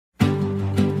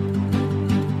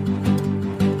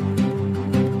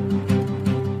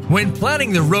When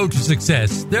planning the road to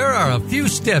success, there are a few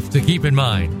steps to keep in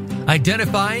mind.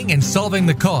 Identifying and solving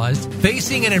the cause,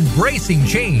 facing and embracing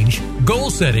change,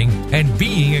 goal setting, and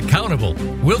being accountable.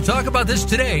 We'll talk about this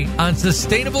today on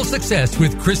Sustainable Success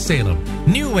with Chris Salem.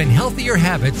 New and healthier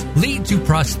habits lead to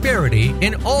prosperity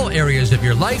in all areas of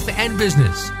your life and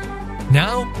business.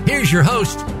 Now, here's your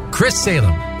host, Chris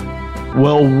Salem.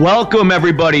 Well, welcome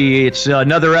everybody. It's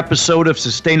another episode of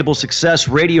Sustainable Success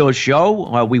Radio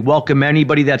Show. We welcome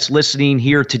anybody that's listening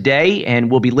here today, and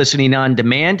we'll be listening on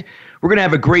demand. We're going to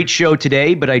have a great show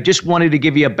today, but I just wanted to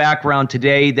give you a background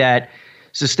today that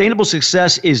sustainable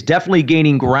success is definitely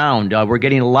gaining ground. We're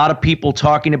getting a lot of people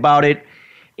talking about it,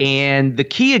 and the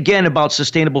key again about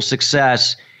sustainable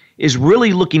success is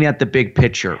really looking at the big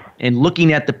picture and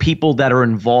looking at the people that are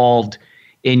involved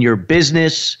in your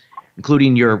business,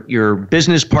 including your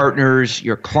business partners,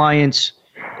 your clients,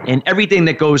 and everything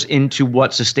that goes into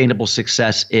what sustainable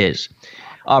success is.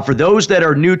 For those that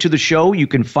are new to the show, you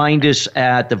can find us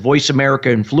at the Voice America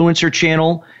Influencer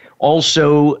channel,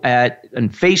 also on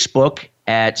Facebook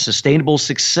at Sustainable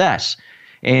Success.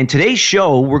 And today's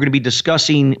show, we're going to be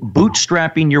discussing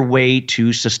bootstrapping your way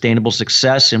to sustainable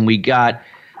success. And we got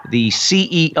the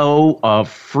CEO of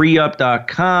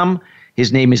freeup.com.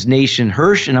 His name is Nathan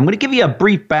Hirsch, and I'm going to give you a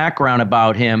brief background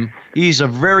about him. He's a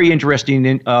very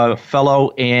interesting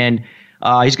fellow, and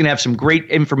he's going to have some great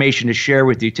information to share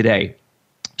with you today.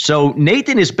 So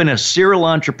Nathan has been a serial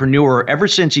entrepreneur ever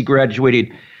since he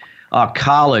graduated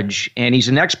college, and he's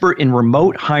an expert in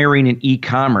remote hiring and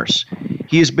e-commerce.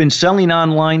 He has been selling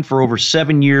online for over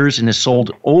 7 years and has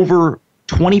sold over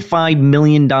 $25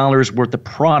 million worth of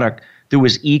product through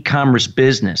his e-commerce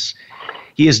business.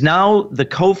 He is now the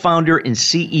co-founder and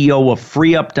CEO of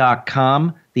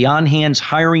freeup.com, the on-hands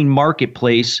hiring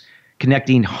marketplace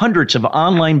connecting hundreds of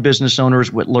online business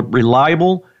owners with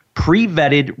reliable,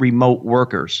 pre-vetted remote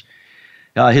workers.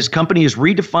 His company is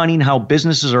redefining how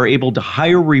businesses are able to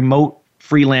hire remote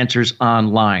freelancers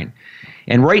online.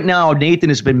 And right now, Nathan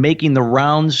has been making the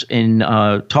rounds and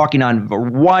talking on a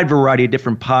wide variety of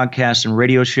different podcasts and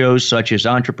radio shows, such as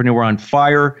Entrepreneur on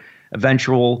Fire,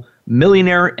 Eventual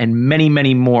Millionaire, and many,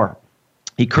 many more.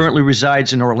 He currently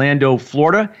resides in Orlando,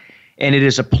 Florida, and it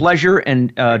is a pleasure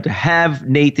and to have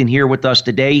Nathan here with us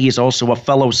today. He's also a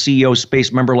fellow CEO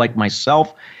Space member like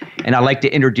myself, and I'd like to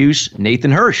introduce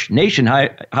Nathan Hirsch. Nathan, how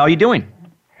are you doing?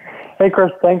 Hey,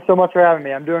 Chris. Thanks so much for having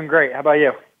me. I'm doing great. How about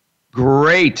you?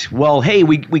 Great. Well, hey,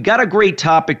 we got a great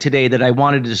topic today that I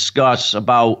wanted to discuss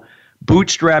about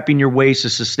bootstrapping your ways to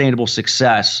sustainable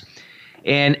success.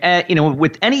 And,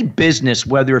 with any business,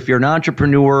 whether if you're an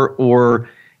entrepreneur or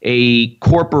a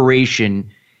corporation,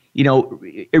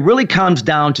 it really comes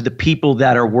down to the people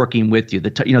that are working with you,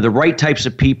 the right types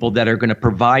of people that are going to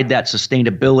provide that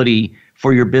sustainability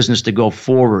for your business to go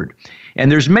forward.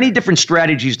 And there's many different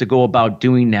strategies to go about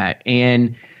doing that.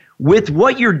 And with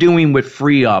what you're doing with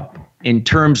FreeUp in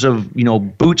terms of,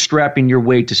 bootstrapping your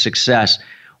way to success,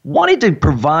 wanted to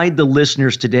provide the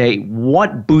listeners today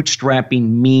what bootstrapping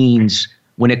means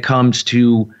when it comes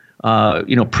to,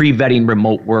 pre-vetting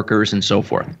remote workers and so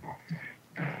forth.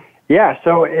 Yeah,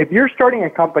 so if you're starting a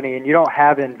company and you don't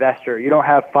have an investor, you don't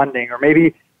have funding, or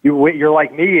maybe you're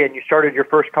like me and you started your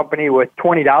first company with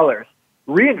 $20,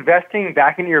 reinvesting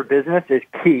back into your business is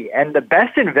key. And the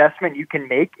best investment you can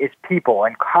make is people,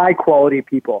 and high-quality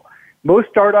people. Most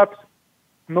startups,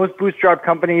 most bootstrap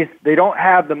companies, they don't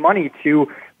have the money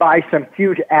to buy some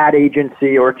huge ad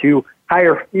agency or to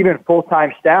hire even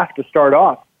full-time staff to start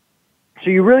off. So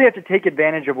you really have to take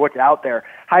advantage of what's out there,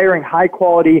 hiring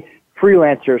high-quality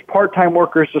freelancers, part-time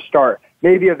workers to start.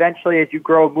 Maybe eventually as you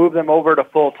grow, move them over to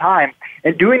full-time.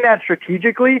 And doing that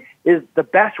strategically is the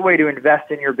best way to invest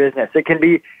in your business. It can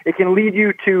lead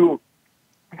you to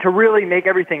really make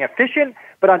everything efficient,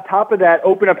 but on top of that,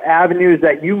 open up avenues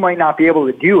that you might not be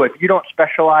able to do. If you don't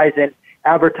specialize in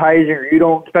advertising or you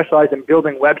don't specialize in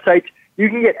building websites, you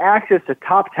can get access to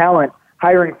top talent,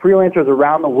 hiring freelancers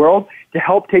around the world to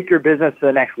help take your business to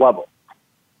the next level.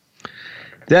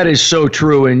 That is so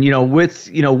true. And, with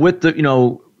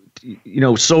the,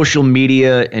 social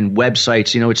media and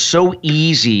websites, it's so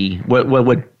easy,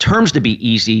 what terms to be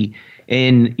easy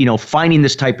in, finding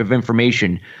this type of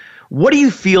information. What do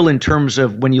you feel in terms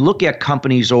of when you look at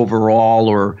companies overall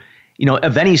or,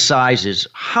 of any sizes,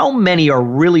 how many are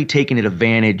really taking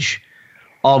advantage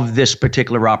of this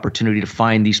particular opportunity to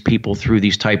find these people through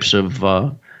these types of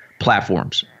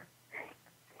platforms?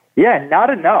 Yeah, not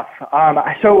enough.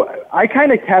 So I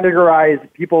kind of categorize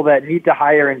people that need to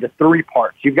hire into three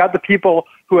parts. You've got the people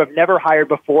who have never hired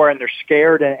before and they're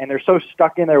scared and they're so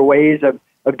stuck in their ways of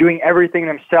of doing everything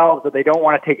themselves, that they don't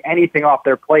want to take anything off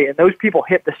their plate. And those people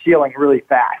hit the ceiling really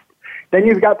fast. Then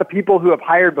you've got the people who have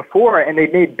hired before and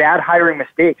they've made bad hiring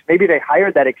mistakes. Maybe they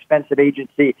hired that expensive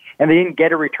agency and they didn't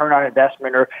get a return on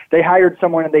investment, or they hired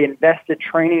someone and they invested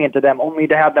training into them only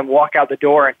to have them walk out the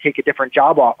door and take a different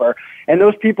job offer. And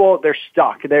those people, they're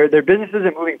stuck. Their business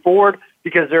isn't moving forward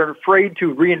because they're afraid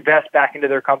to reinvest back into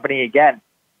their company again.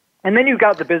 And then you've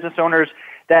got the business owners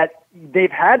that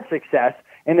they've had success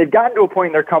and they've gotten to a point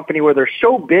in their company where they're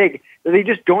so big that they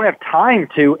just don't have time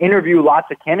to interview lots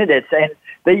of candidates, and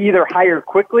they either hire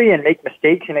quickly and make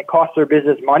mistakes and it costs their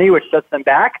business money, which sets them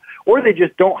back, or they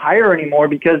just don't hire anymore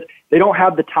because they don't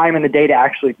have the time in the day to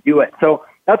actually do it. So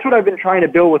that's what I've been trying to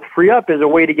build with FreeUp, is a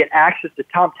way to get access to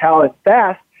top talent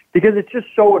fast, because it's just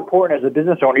so important as a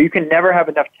business owner. You can never have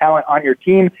enough talent on your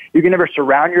team. You can never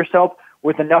surround yourself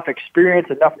with enough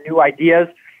experience, enough new ideas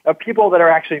of people that are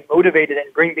actually motivated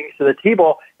and bring things to the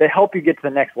table that help you get to the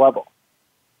next level.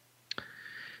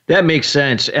 That makes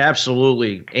sense.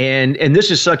 Absolutely. And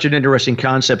this is such an interesting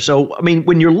concept. So, I mean,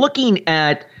 when you're looking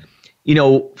at,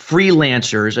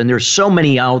 freelancers, and there's so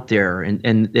many out there, and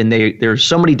there's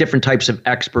so many different types of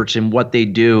experts in what they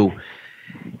do.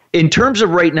 In terms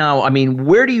of right now, I mean,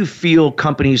 where do you feel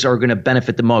companies are going to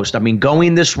benefit the most? I mean,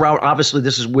 going this route, obviously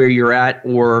this is where you're at,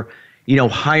 or,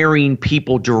 hiring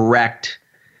people direct.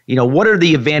 What are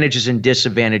the advantages and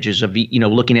disadvantages of,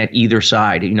 looking at either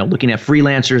side, looking at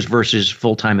freelancers versus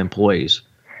full-time employees?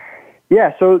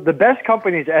 Yeah, so the best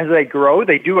companies, as they grow,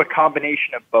 they do a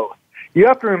combination of both. You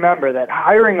have to remember that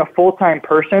hiring a full-time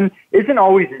person isn't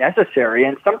always necessary,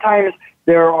 and sometimes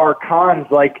there are cons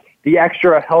like the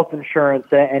extra health insurance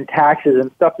and taxes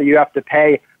and stuff that you have to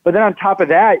pay. But then on top of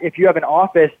that, if you have an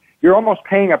office, you're almost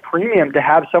paying a premium to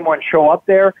have someone show up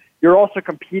there. You're also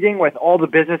competing with all the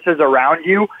businesses around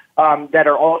you that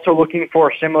are also looking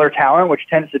for similar talent, which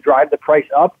tends to drive the price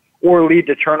up or lead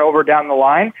to turnover down the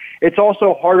line. It's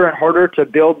also harder and harder to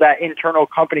build that internal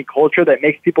company culture that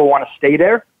makes people want to stay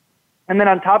there. And then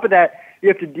on top of that, you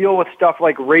have to deal with stuff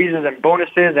like raises and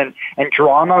bonuses and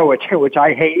drama, which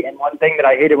I hate. And one thing that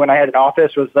I hated when I had an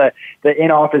office was the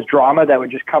in-office drama that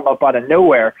would just come up out of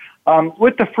nowhere.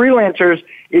 With the freelancers,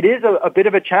 it is a bit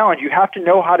of a challenge. You have to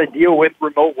know how to deal with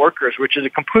remote workers, which is a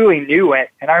completely new. And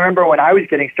I remember when I was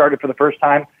getting started for the first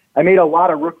time, I made a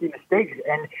lot of rookie mistakes.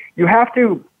 And you have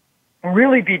to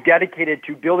really be dedicated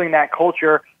to building that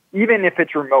culture, even if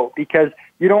it's remote, because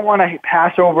you don't want to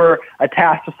pass over a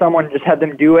task to someone and just have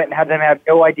them do it and have them have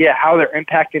no idea how they're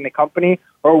impacting the company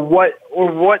or what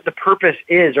the purpose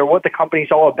is or what the company's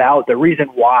all about, the reason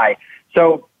why.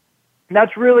 So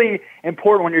that's really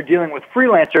important when you're dealing with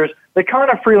freelancers. The con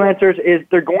of freelancers is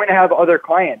they're going to have other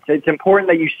clients. It's important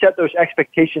that you set those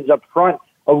expectations up front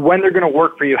of when they're going to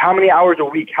work for you, how many hours a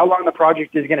week, how long the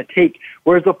project is going to take,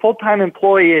 whereas the full-time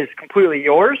employee is completely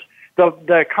yours.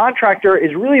 The contractor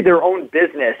is really their own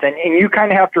business, and you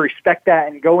kind of have to respect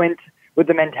that and go in with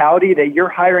the mentality that you're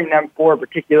hiring them for a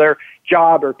particular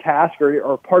job or task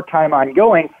or part-time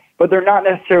ongoing, but they're not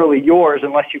necessarily yours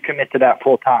unless you commit to that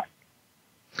full-time.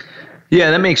 Yeah,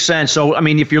 that makes sense. So, I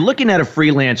mean, if you're looking at a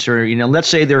freelancer, let's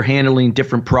say they're handling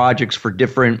different projects for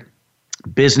different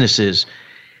businesses.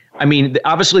 I mean,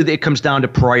 obviously it comes down to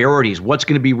priorities. What's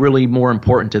going to be really more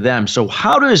important to them? So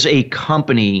how does a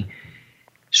company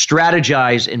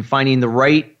strategize in finding the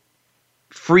right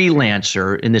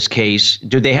freelancer in this case?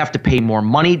 Do they have to pay more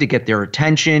money to get their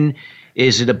attention?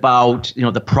 Is it about,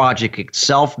 the project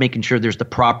itself, making sure there's the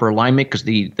proper alignment because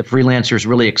the freelancer is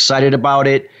really excited about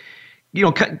it?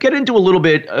 Get into a little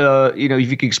bit, if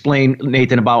you could explain,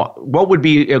 Nathan, about what would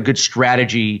be a good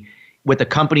strategy with a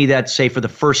company that, say, for the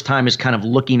first time is kind of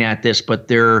looking at this, but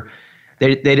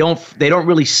they don't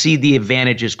really see the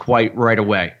advantages quite right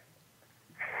away.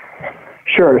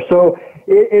 Sure. So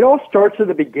it all starts at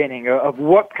the beginning of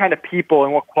what kind of people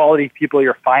and what quality people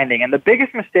you're finding. And the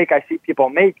biggest mistake I see people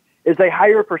make is they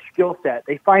hire for skill set.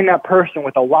 They find that person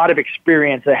with a lot of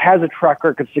experience that has a track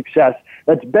record of success,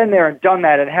 that's been there and done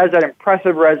that, and has that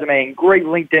impressive resume and great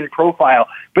LinkedIn profile,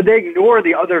 but they ignore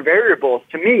the other variables.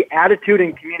 To me, attitude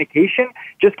and communication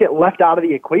just get left out of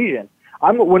the equation.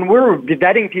 When we're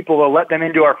vetting people to let them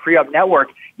into our FreeUp network,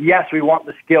 yes, we want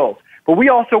the skills. But we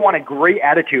also want a great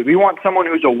attitude. We want someone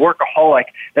who's a workaholic,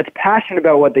 that's passionate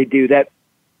about what they do, that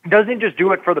doesn't just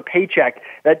do it for the paycheck,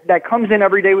 that comes in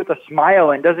every day with a smile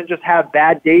and doesn't just have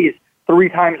bad days 3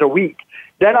 times a week.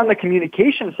 Then on the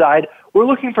communication side, we're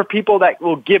looking for people that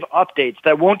will give updates,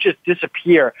 that won't just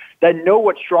disappear, that know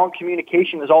what strong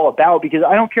communication is all about, because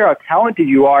I don't care how talented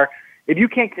you are. If you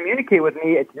can't communicate with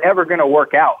me, it's never going to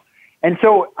work out. And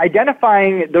so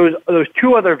identifying those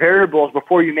 2 other variables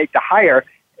before you make the hire,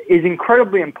 is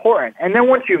incredibly important. And then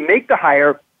once you make the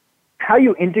hire, how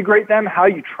you integrate them, how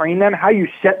you train them, how you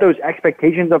set those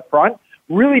expectations up front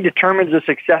really determines the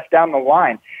success down the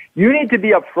line. You need to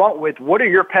be upfront with what are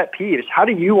your pet peeves? How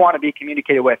do you want to be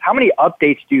communicated with? How many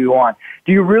updates do you want?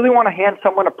 Do you really want to hand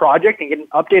someone a project and get an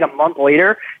update a month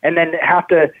later and then have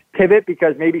to pivot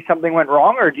because maybe something went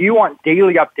wrong? Or do you want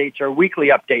daily updates or weekly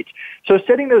updates? So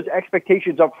setting those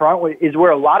expectations up front is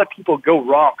where a lot of people go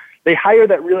wrong. They hire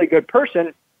that really good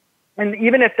person, and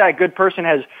even if that good person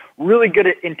has really good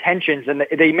intentions and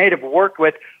they may have worked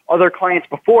with other clients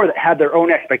before that had their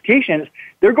own expectations,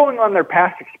 they're going on their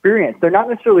past experience. They're not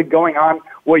necessarily going on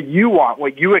what you want,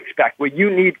 what you expect, what you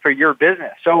need for your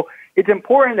business. So it's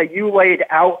important that you laid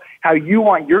out how you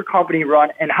want your company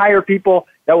run and hire people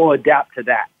that will adapt to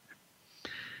that.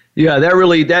 Yeah,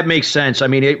 that makes sense. I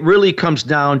mean, it really comes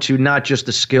down to not just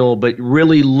the skill, but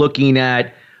really looking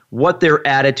at what their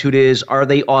attitude is. Are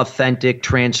they authentic,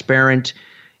 transparent?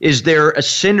 Is there a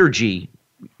synergy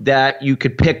that you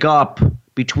could pick up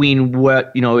between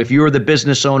what, if you're the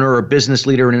business owner or business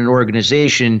leader in an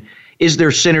organization, is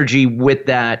there synergy with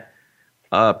that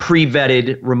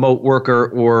pre-vetted remote worker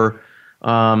or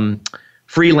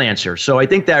freelancer? So I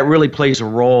think that really plays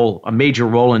a major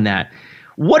role in that.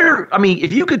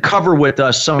 If you could cover with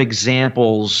us some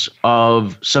examples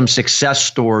of some success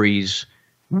stories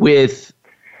with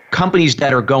companies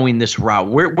that are going this route,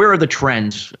 where are the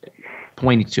trends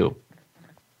pointing to?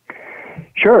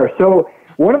 Sure. So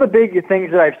one of the big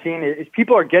things that I've seen is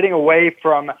people are getting away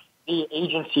from the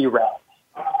agency route.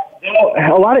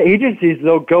 A lot of agencies,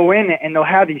 they'll go in and they'll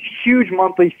have these huge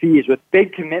monthly fees with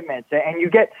big commitments, and you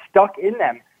get stuck in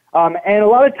them. And a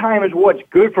lot of times what's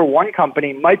good for one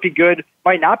company might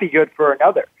not be good for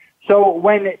another. So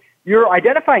when you're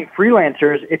identifying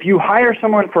freelancers, if you hire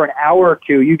someone for an hour or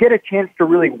two, you get a chance to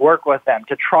really work with them,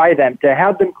 to try them, to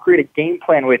have them create a game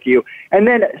plan with you. And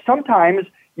then sometimes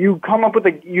you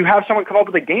have someone come up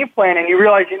with a game plan and you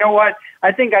realize, you know what,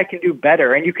 I think I can do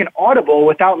better. And you can audible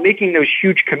without making those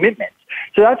huge commitments.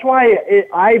 So that's why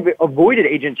I've avoided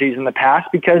agencies in the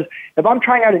past, because if I'm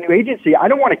trying out a new agency, I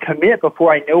don't want to commit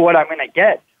before I know what I'm going to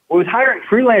get. Well, with hiring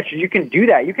freelancers, you can do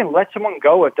that. You can let someone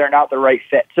go if they're not the right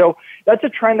fit. So that's a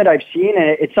trend that I've seen, and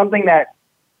it's something that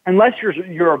unless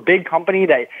you're a big company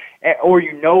or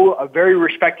a very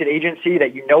respected agency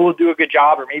that will do a good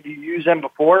job, or maybe you use them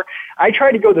before, I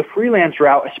try to go the freelance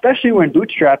route, especially when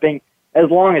bootstrapping, as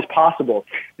long as possible.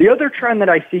 The other trend that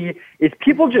I see is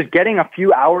people just getting a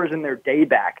few hours in their day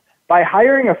back. By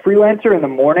hiring a freelancer in the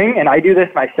morning, and I do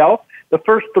this myself, the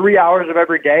first 3 hours of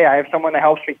every day, I have someone that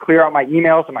helps me clear out my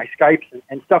emails and my Skypes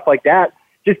and stuff like that.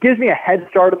 Just gives me a head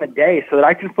start on the day so that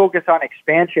I can focus on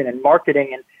expansion and marketing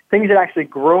and things that actually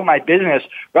grow my business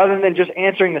rather than just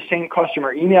answering the same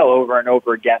customer email over and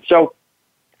over again. So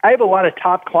I have a lot of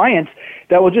top clients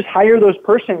that will just hire those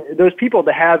people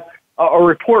to have a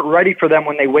report ready for them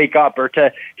when they wake up, or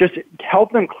to just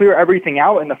help them clear everything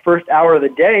out in the first hour of the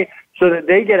day so that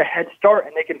they get a head start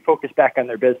and they can focus back on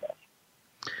their business.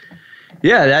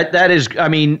 Yeah, that is,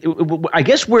 I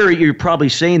guess where you're probably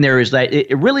saying there is that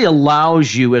it really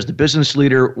allows you as the business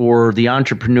leader or the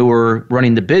entrepreneur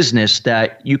running the business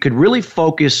that you could really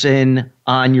focus in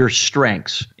on your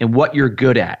strengths and what you're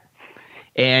good at.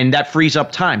 And that frees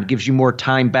up time, gives you more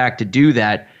time back to do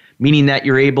that, meaning that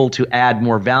you're able to add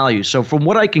more value. So from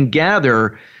what I can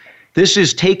gather, this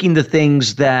is taking the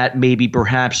things that maybe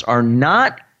perhaps are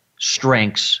not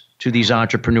strengths to these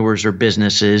entrepreneurs or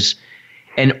businesses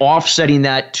and offsetting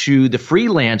that to the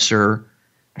freelancer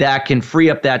that can free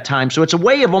up that time. So it's a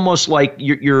way of almost like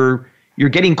you're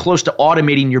getting close to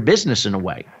automating your business in a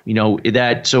way,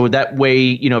 that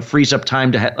way, frees up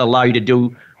time to allow you to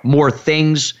do more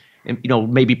things and,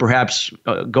 maybe perhaps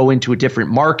go into a different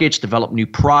markets, develop new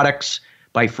products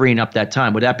by freeing up that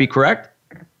time. Would that be correct?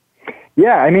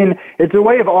 Yeah, it's a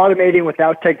way of automating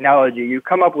without technology. You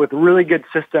come up with really good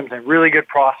systems and really good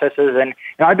processes, and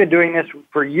I've been doing this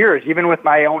for years, even with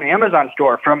my own Amazon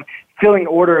store, from filling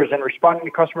orders and responding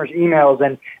to customers' emails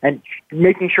and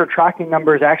making sure tracking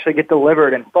numbers actually get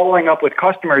delivered and following up with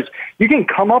customers. You can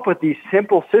come up with these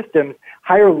simple systems,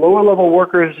 hire lower level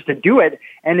workers to do it,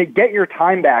 and to get your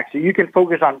time back so you can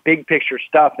focus on big picture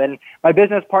stuff. And my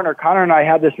business partner Connor and I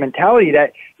have this mentality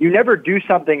that you never do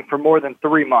something for more than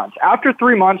 3 months. After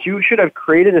 3 months, you should have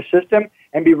created a system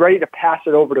and be ready to pass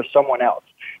it over to someone else.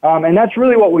 And that's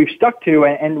really what we've stuck to,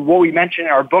 and what we mentioned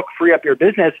in our book, Free Up Your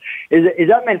Business, is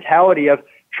that mentality of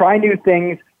try new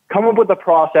things, come up with a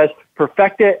process,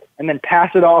 perfect it, and then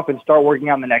pass it off and start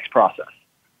working on the next process.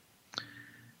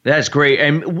 That's great.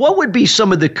 And what would be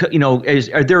some of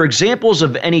the, are there examples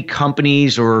of any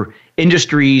companies or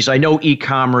industries? I know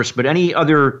e-commerce, but any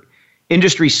other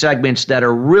industry segments that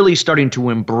are really starting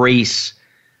to embrace,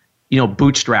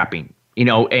 bootstrapping,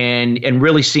 and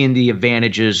really seeing the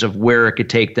advantages of where it could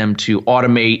take them to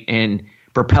automate and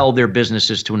propel their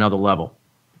businesses to another level?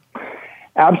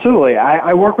 Absolutely.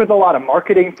 I work with a lot of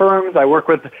marketing firms. I work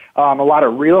with a lot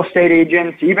of real estate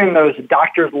agents, even those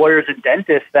doctors, lawyers, and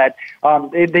dentists that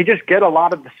they just get a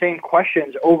lot of the same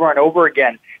questions over and over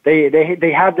again.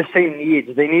 They have the same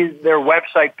needs. They need their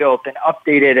website built and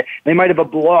updated. They might have a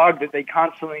blog that they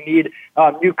constantly need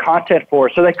new content for.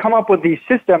 So they come up with these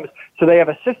systems. So they have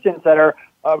assistants that are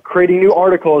creating new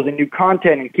articles and new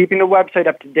content and keeping the website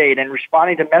up to date and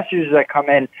responding to messages that come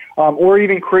in, or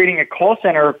even creating a call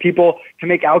center of people to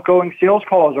make outgoing sales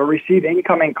calls or receive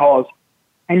incoming calls.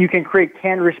 And you can create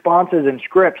canned responses and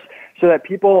scripts so that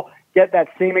people get that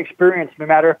same experience no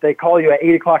matter if they call you at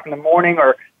 8 o'clock in the morning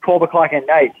or 12 o'clock at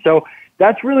night. So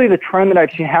that's really the trend that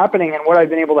I've seen happening and what I've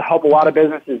been able to help a lot of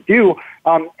businesses do.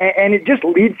 And it just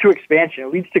leads to expansion.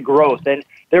 It leads to growth. And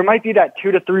there might be that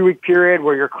 2 to 3 week period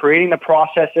where you're creating the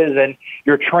processes and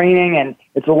you're training, and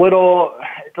it's a little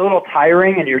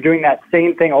tiring, and you're doing that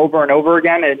same thing over and over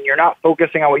again, and you're not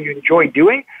focusing on what you enjoy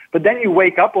doing. But then you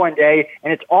wake up one day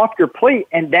and it's off your plate,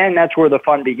 and then that's where the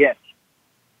fun begins.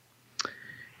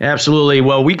 Absolutely.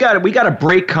 Well, we got a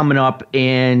break coming up,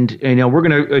 and we're going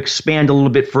to expand a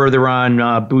little bit further on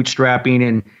bootstrapping,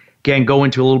 and again go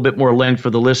into a little bit more length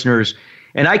for the listeners.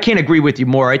 And I can't agree with you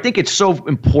more. I think it's so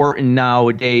important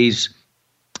nowadays.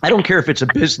 I don't care if it's a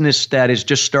business that is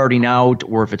just starting out,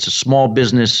 or if it's a small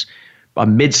business, a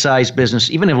mid-sized business,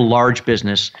 even a large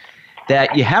business,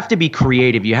 that you have to be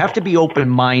creative. You have to be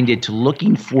open-minded to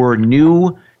looking for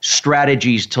new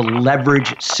strategies to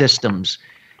leverage systems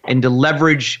and to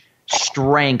leverage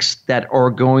strengths that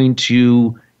are going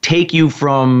to take you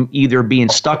from either being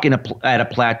stuck at a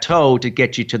plateau to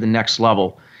get you to the next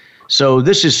level. So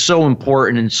this is so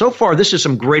important. And so far, this is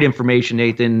some great information,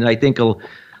 Nathan. I think a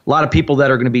lot of people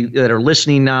that are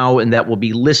listening now and that will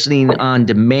be listening on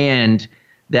demand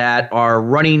that are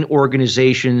running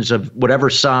organizations of whatever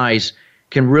size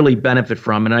can really benefit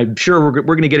from. And I'm sure we're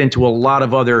going to get into a lot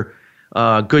of other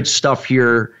good stuff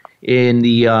here in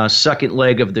the second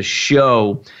leg of the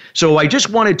show. So I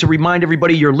just wanted to remind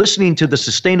everybody you're listening to the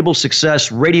Sustainable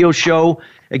Success Radio Show.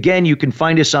 Again, you can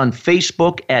find us on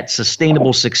Facebook at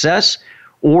Sustainable Success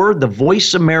or the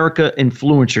Voice America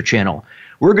Influencer channel.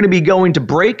 We're going to be going to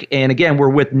break. And again, we're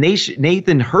with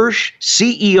Nathan Hirsch,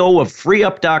 CEO of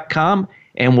FreeUp.com,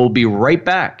 and we'll be right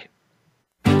back.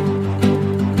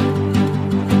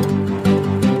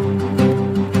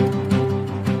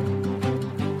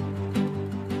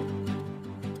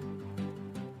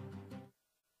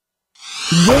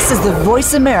 This is the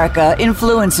Voice America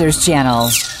Influencers channel.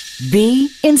 Be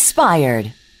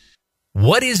inspired.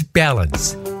 What is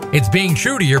balance? It's being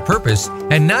true to your purpose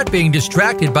and not being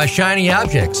distracted by shiny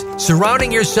objects,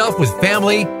 surrounding yourself with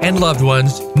family and loved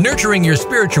ones, nurturing your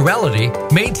spirituality,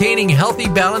 maintaining healthy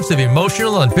balance of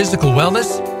emotional and physical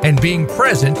wellness, and being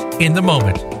present in the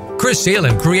moment. Chris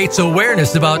Salem creates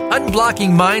awareness about unblocking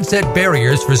mindset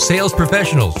barriers for sales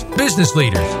professionals, business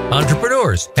leaders,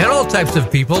 entrepreneurs, and all types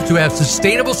of people to have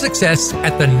sustainable success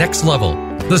at the next level.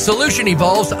 The solution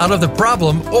evolves out of the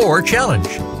problem or challenge.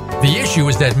 The issue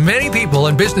is that many people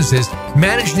and businesses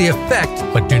manage the effect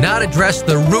but do not address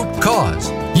the root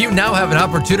cause. You now have an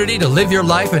opportunity to live your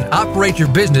life and operate your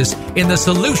business in the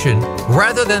solution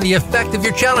rather than the effect of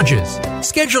your challenges.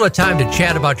 Schedule a time to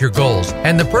chat about your goals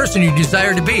and the person you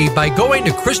desire to be by going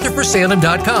to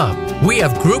ChristopherSalem.com. We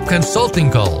have group consulting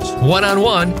calls,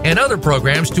 one-on-one, and other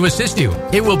programs to assist you.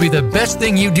 It will be the best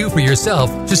thing you do for yourself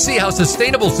to see how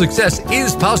sustainable success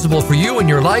is possible for you in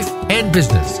your life and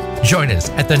business. Join us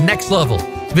at the next level.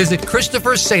 Visit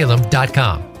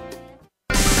ChristopherSalem.com.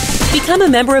 Become a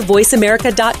member of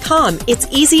VoiceAmerica.com. It's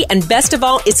easy, and best of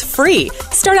all, it's free.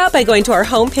 Start out by going to our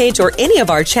homepage or any of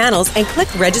our channels and click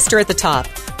register at the top.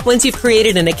 Once you've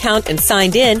created an account and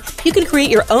signed in, you can create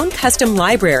your own custom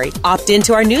library, opt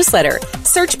into our newsletter,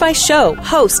 search by show,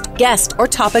 host, guest, or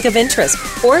topic of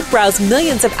interest, or browse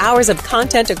millions of hours of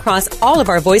content across all of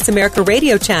our Voice America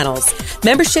radio channels.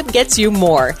 Membership gets you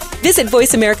more. Visit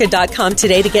VoiceAmerica.com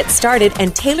today to get started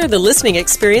and tailor the listening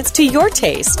experience to your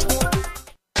taste.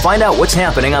 Find out what's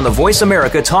happening on the Voice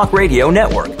America Talk Radio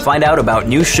Network. Find out about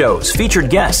new shows,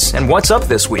 featured guests, and what's up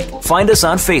this week. Find us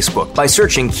on Facebook by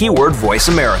searching keyword Voice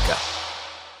America.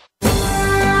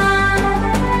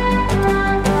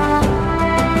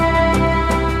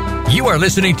 You are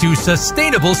listening to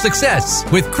Sustainable Success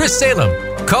with Chris Salem.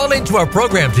 Call into our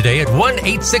program today at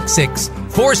 1-866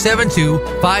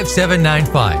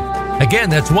 1-866-472-5795. Again,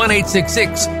 that's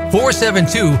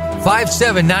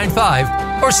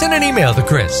 1-866-472-5795. Or send an email to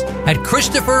Chris at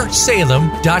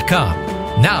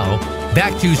ChristopherSalem.com. Now,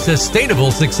 back to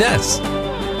sustainable success.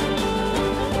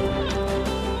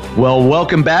 Well,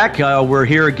 welcome back. We're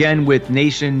here again with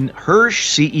Nathan Hirsch,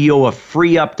 CEO of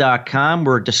freeup.com.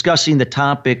 We're discussing the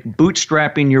topic,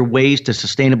 bootstrapping your ways to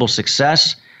sustainable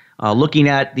success, looking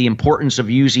at the importance of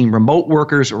using remote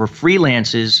workers or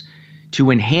freelancers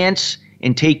to enhance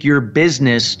and take your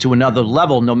business to another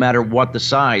level, no matter what the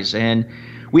size. And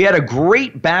we had a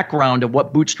great background of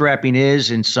what bootstrapping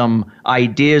is and some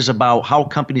ideas about how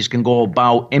companies can go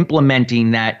about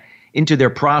implementing that into their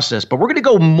process. But we're going to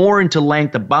go more into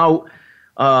length about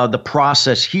the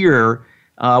process here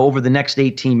over the next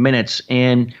 18 minutes.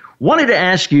 And wanted to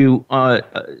ask you,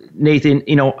 Nathan,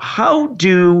 how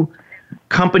do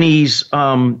companies,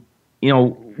 when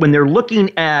they're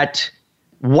looking at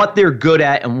what they're good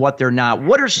at and what they're not,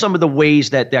 what are some of the ways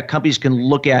that companies can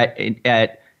look at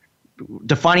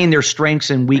defining their strengths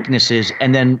and weaknesses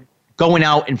and then going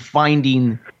out and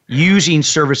using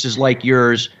services like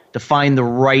yours to find the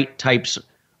right types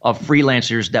of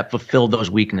freelancers that fulfill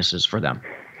those weaknesses for them?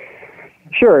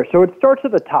 Sure. So it starts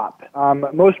at the top.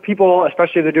 Most people,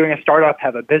 especially if they're doing a startup,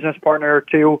 have a business partner or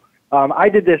two. I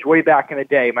did this way back in the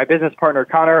day. My business partner,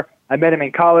 Connor, I met him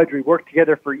in college. We worked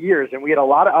together for years, and we had a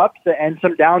lot of ups and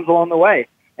some downs along the way.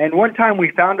 And one time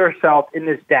we found ourselves in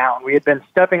this down. We had been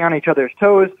stepping on each other's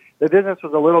toes. The business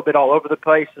was a little bit all over the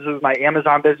place. This was my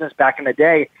Amazon business back in the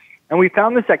day. And we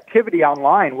found this activity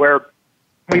online where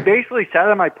we basically sat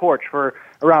on my porch for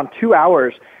around 2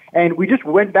 hours, and we just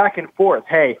went back and forth.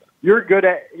 Hey, you're good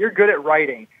at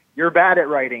writing. You're bad at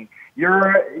writing.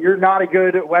 You're not a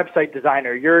good website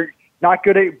designer. You're not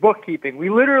good at bookkeeping. We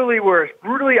literally were as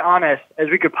brutally honest as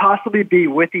we could possibly be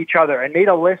with each other and made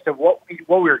a list of what we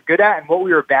were good at and what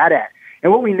we were bad at.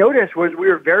 And what we noticed was we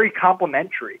were very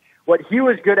complementary. What he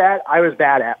was good at, I was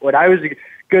bad at. What I was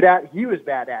good at, he was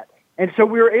bad at. And so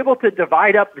we were able to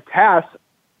divide up the tasks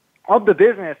of the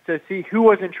business to see who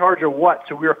was in charge of what.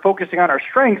 So we were focusing on our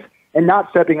strengths and not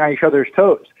stepping on each other's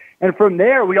toes. And from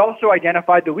there, we also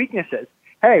identified the weaknesses.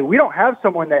 Hey, we don't have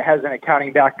someone that has an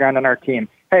accounting background on our team.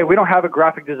 Hey, we don't have a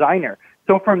graphic designer.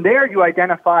 So from there, you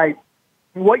identify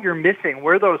what you're missing,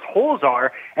 where those holes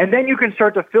are, and then you can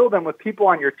start to fill them with people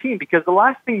on your team, because the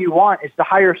last thing you want is to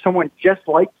hire someone just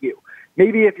like you.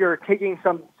 Maybe if you're taking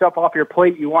some stuff off your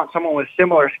plate, you want someone with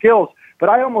similar skills, but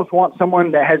I almost want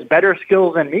someone that has better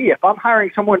skills than me. If I'm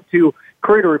hiring someone to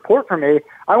create a report for me,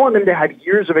 I want them to have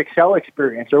years of Excel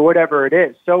experience or whatever it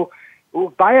is. So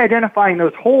by identifying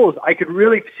those holes, I could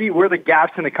really see where the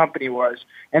gaps in the company was.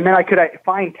 And then I could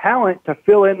find talent to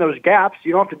fill in those gaps.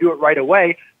 You don't have to do it right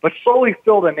away, but slowly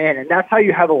fill them in. And that's how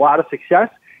you have a lot of success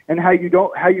and how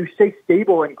you stay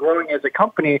stable and growing as a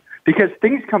company, because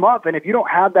things come up. And if you don't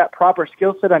have that proper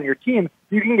skill set on your team,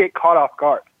 you can get caught off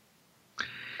guard.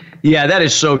 Yeah, that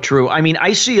is so true. I mean,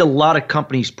 I see a lot of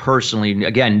companies personally.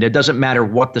 Again, it doesn't matter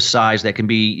what the size. That can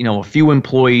be, a few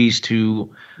employees to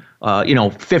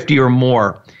 50 or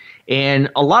more. And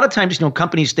a lot of times,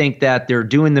 companies think that they're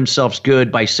doing themselves good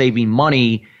by saving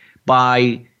money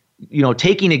by,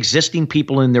 taking existing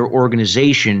people in their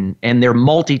organization and they're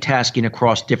multitasking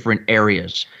across different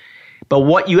areas. But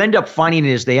what you end up finding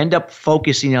is they end up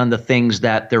focusing on the things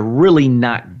that they're really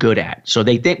not good at. So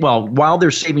they think, well, while they're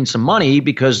saving some money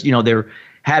because, they're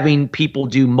having people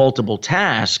do multiple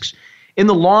tasks, in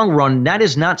the long run, that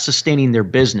is not sustaining their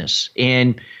business.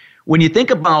 And when you think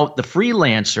about the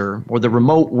freelancer or the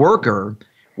remote worker,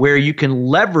 where you can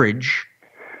leverage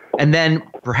and then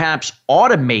perhaps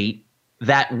automate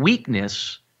that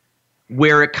weakness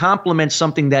where it complements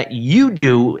something that you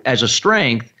do as a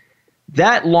strength,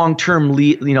 that long-term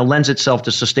lends itself to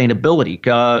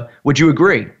sustainability. Would you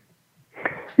agree?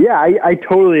 Yeah, I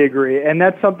totally agree. And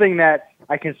that's something that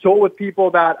I consult with people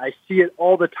about. I see it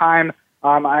all the time.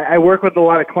 I work with a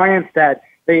lot of clients that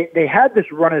they had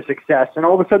this run of success, and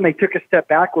all of a sudden they took a step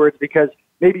backwards because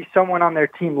maybe someone on their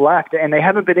team left, and they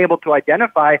haven't been able to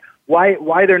identify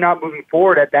why they're not moving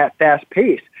forward at that fast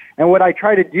pace. And what I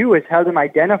try to do is have them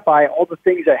identify all the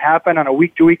things that happen on a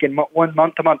week-to-week and one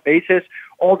month-to-month basis,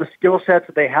 all the skill sets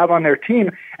that they have on their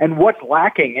team, and what's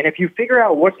lacking. And if you figure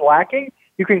out what's lacking,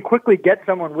 you can quickly get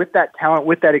someone with that talent,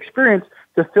 with that experience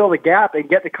to fill the gap and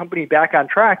get the company back on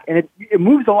track. And it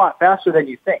moves a lot faster than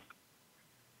you think.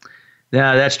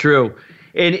 Yeah, that's true.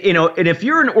 And and if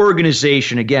you're an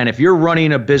organization, again, if you're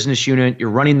running a business unit, you're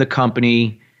running the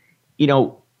company,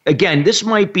 again, this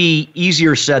might be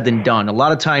easier said than done. A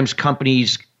lot of times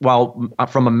companies, while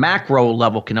from a macro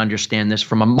level can understand this,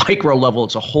 from a micro level,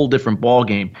 it's a whole different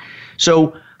ballgame.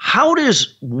 So how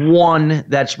does one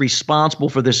that's responsible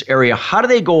for this area, how do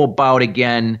they go about,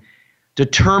 again,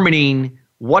 determining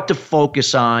what to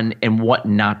focus on and what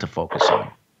not to focus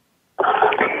on?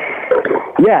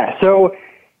 Yeah, so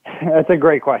that's a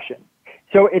great question.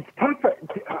 So it's tough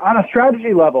on a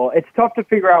strategy level. It's tough to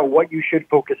figure out what you should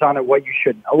focus on and what you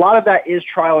shouldn't. A lot of that is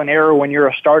trial and error when you're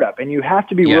a startup, and you have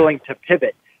to be willing to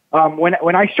pivot.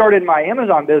 When I started my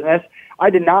Amazon business, I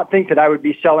did not think that I would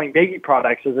be selling baby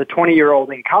products as a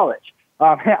 20-year-old in college.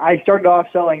 I started off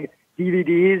selling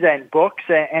DVDs and books,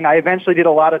 and I eventually did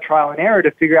a lot of trial and error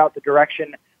to figure out the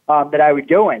direction that I would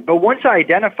go in. But once I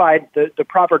identified the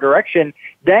proper direction,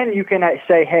 then you can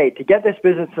say, hey, to get this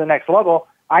business to the next level,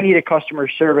 I need a customer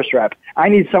service rep. I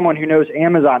need someone who knows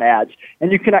Amazon ads.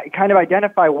 And you can kind of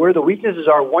identify where the weaknesses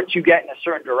are once you get in a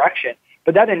certain direction.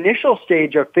 But that initial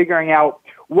stage of figuring out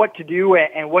what to do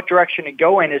and what direction to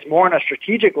go in is more on a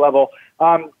strategic level.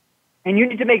 And you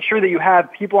need to make sure that you have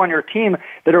people on your team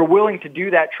that are willing to do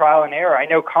that trial and error. I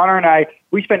know Connor and I,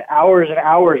 we spent hours and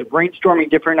hours brainstorming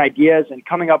different ideas and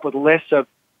coming up with lists of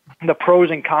the pros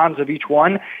and cons of each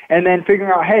one, and then figuring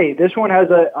out, hey, this one has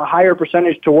a higher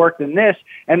percentage to work than this,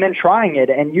 and then trying it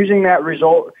and using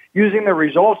the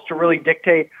results to really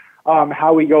dictate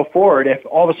how we go forward. If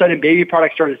all of a sudden baby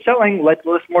products started selling, let's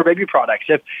list more baby products.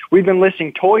 If we've been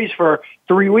listing toys for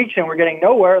 3 weeks and we're getting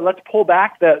nowhere, let's pull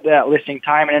back that listing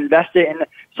time and invest it in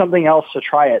something else to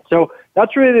try it. So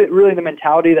that's really the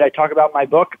mentality that I talk about in my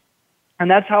book. And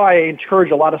that's how I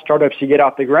encourage a lot of startups to get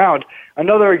off the ground.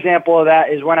 Another example of that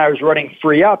is when I was running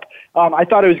Free Up. I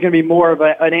thought it was going to be more of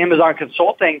an Amazon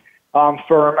consulting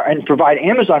firm and provide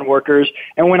Amazon workers.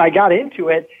 And when I got into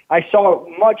it, I saw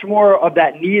much more of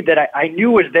that need that I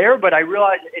knew was there, but I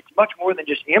realized it's much more than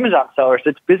just Amazon sellers.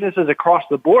 It's businesses across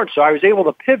the board. So I was able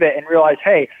to pivot and realize,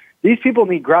 hey, these people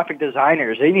need graphic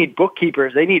designers. They need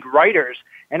bookkeepers. They need writers.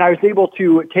 And I was able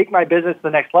to take my business to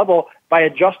the next level by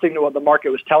adjusting to what the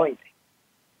market was telling me.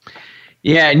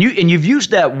 Yeah, and you've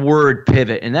used that word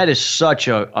pivot, and that is such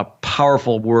a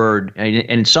powerful word,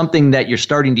 and something that you're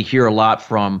starting to hear a lot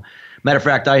from. Matter of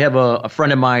fact, I have a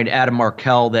friend of mine, Adam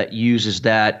Markell, that uses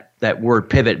that word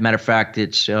pivot. Matter of fact,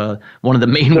 it's one of the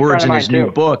main words in his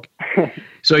new book.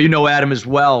 So you know Adam as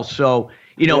well. So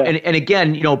and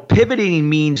again, pivoting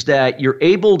means that you're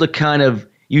able to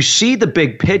you see the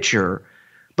big picture.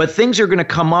 But things are going to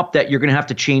come up that you're going to have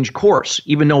to change course,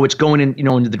 even though it's going in,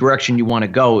 into the direction you want to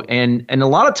go. And a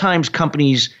lot of times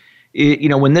companies,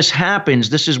 when this happens,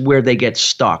 this is where they get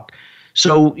stuck.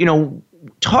 So,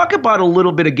 talk about a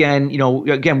little bit again,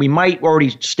 again, we might already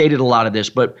stated a lot of this,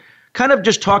 but kind of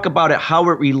just talk about it, how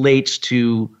it relates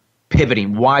to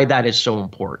pivoting, why that is so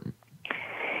important.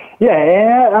 Yeah,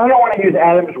 and I don't want to use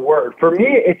Adam's word. For me,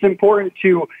 it's important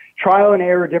to trial and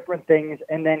error different things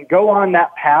and then go on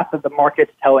that path that the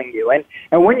market's telling you.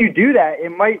 And when you do that,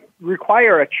 it might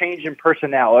require a change in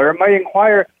personnel, or it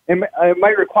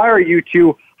might require you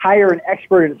to hire an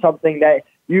expert in something that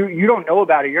you don't know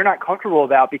about or you're not comfortable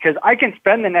about, because I can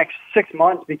spend the next 6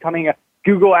 months becoming a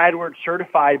Google AdWords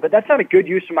certified, but that's not a good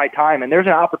use of my time, and there's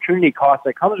an opportunity cost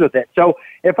that comes with it. So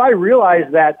if I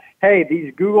realize that, hey,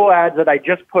 these Google ads that I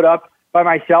just put up by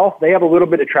myself, they have a little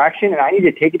bit of traction and I need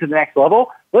to take it to the next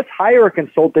level, let's hire a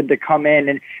consultant to come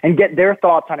in and get their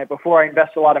thoughts on it before I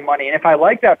invest a lot of money. And if I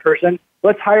like that person,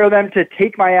 let's hire them to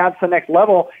take my ads to the next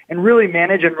level and really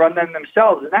manage and run them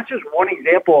themselves. And that's just one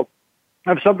example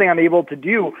of something I'm able to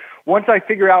do. Once I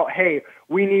figure out, hey,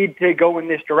 we need to go in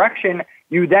this direction,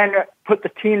 you then put the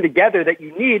team together that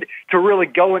you need to really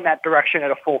go in that direction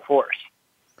at a full force.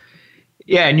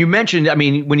 Yeah, and you mentioned,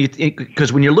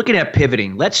 because when you're looking at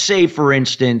pivoting, let's say, for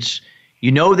instance,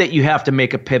 that you have to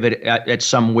make a pivot at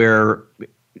somewhere,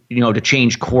 to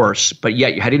change course, but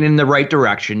yet you're heading in the right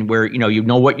direction where, you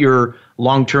know what your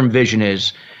long-term vision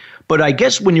is. But I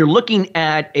guess when you're looking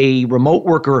at a remote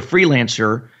worker or a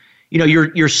freelancer,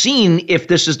 you're seeing if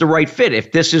this is the right fit,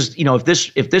 if this is,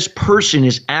 if this person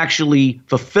is actually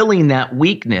fulfilling that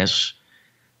weakness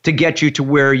to get you to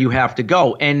where you have to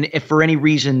go. And if for any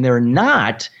reason they're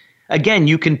not, again,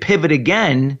 you can pivot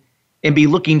again and be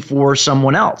looking for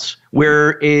someone else.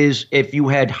 Whereas if you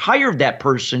had hired that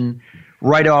person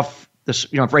right off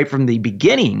right from the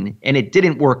beginning and it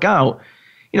didn't work out,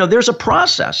 there's a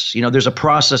process. There's a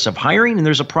process of hiring and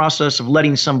there's a process of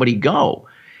letting somebody go.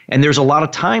 And there's a lot of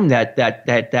time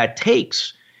that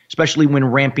takes, especially when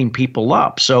ramping people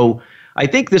up. So I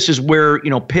think this is where,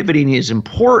 pivoting is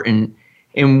important,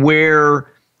 and where,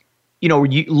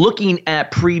 looking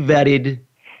at pre-vetted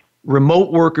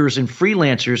remote workers and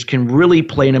freelancers can really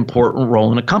play an important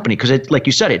role in a company because, like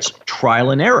you said, it's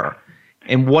trial and error.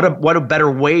 And what a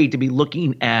better way to be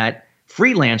looking at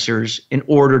freelancers in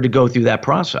order to go through that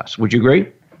process. Would you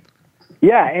agree?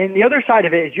 Yeah, and the other side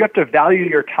of it is you have to value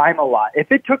your time a lot.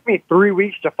 If it took me 3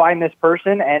 weeks to find this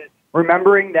person, and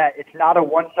remembering that it's not a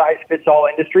one-size-fits-all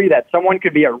industry, that someone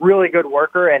could be a really good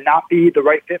worker and not be the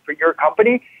right fit for your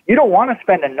company, you don't want to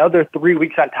spend another 3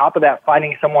 weeks on top of that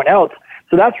finding someone else.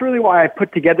 So that's really why I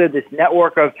put together this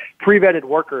network of pre-vetted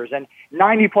workers. And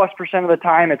 90+% of the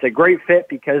time, it's a great fit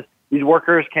because these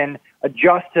workers can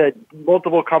adjust to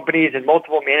multiple companies and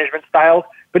multiple management styles.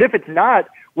 But if it's not,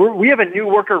 we have a new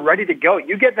worker ready to go.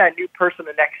 You get that new person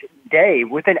the next day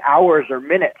within hours or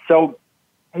minutes. So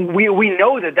we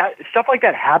know that stuff like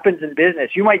that happens in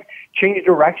business. You might change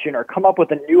direction or come up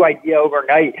with a new idea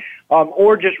overnight,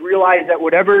 or just realize that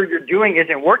whatever you're doing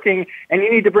isn't working and you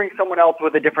need to bring someone else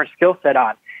with a different skill set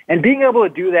on. And being able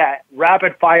to do that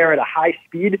rapid fire at a high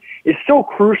speed is so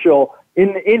crucial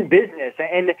in business.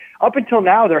 And up until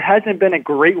now, there hasn't been a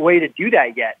great way to do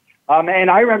that yet. And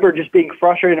I remember just being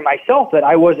frustrated myself that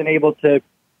I wasn't able to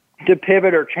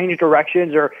pivot or change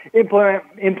directions or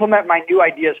implement my new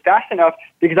ideas fast enough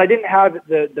because I didn't have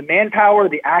the manpower,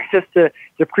 the access to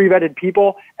pre-vetted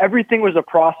people. Everything was a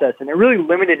process, and it really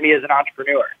limited me as an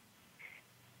entrepreneur.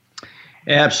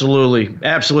 Absolutely.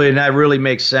 And that really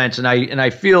makes sense. And I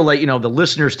feel like, the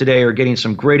listeners today are getting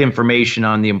some great information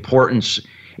on the importance,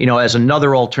 as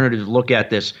another alternative to look at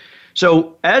this.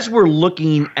 So as we're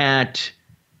looking at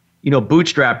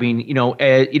bootstrapping,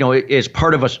 as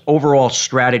part of an overall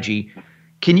strategy,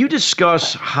 can you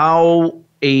discuss how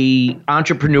a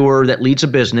entrepreneur that leads a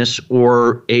business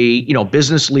or a,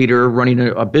 business leader running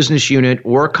a business unit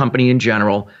or a company in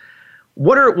general,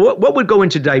 what would go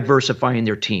into diversifying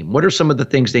their team? What are some of the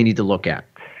things they need to look at?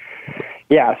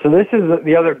 Yeah, so this is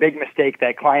the other big mistake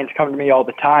that clients come to me all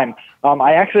the time.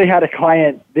 I actually had a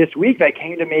client this week that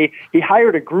came to me. He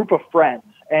hired a group of friends,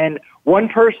 and one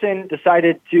person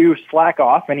decided to slack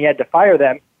off, and he had to fire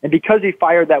them. And because he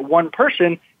fired that one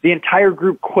person, the entire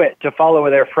group quit to follow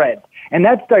their friend. And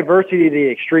that's diversity to the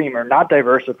extreme, or not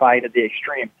diversifying to the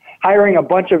extreme. Hiring a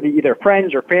bunch of either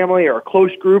friends or family or a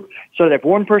close group so that if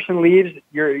one person leaves,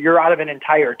 you're out of an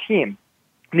entire team.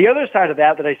 The other side of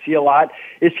that I see a lot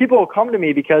is people will come to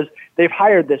me because they've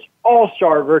hired this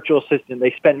all-star virtual assistant.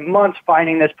 They spend months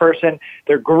finding this person.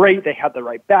 They're great. They have the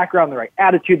right background, the right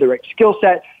attitude, the right skill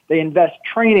set. They invest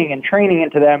training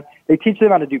into them. They teach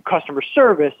them how to do customer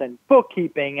service and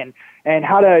bookkeeping and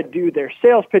how to do their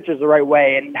sales pitches the right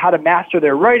way and how to master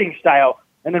their writing style.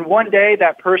 And then one day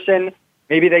that person,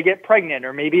 maybe they get pregnant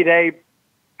or maybe they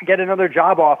get another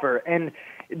job offer, and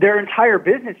their entire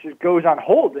business just goes on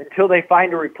hold until they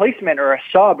find a replacement or a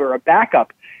sub or a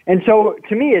backup. And so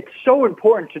to me, it's so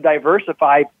important to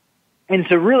diversify and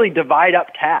to really divide up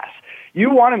tasks. You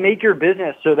want to make your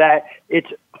business so that it's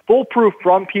foolproof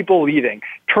from people leaving.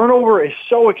 Turnover is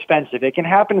so expensive. It can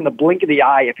happen in the blink of the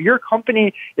eye. If your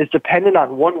company is dependent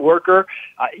on one worker,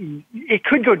 it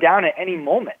could go down at any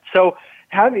moment. So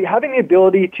having the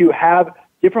ability to have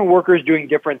different workers doing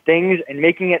different things and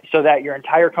making it so that your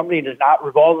entire company does not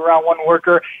revolve around one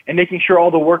worker and making sure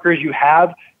all the workers you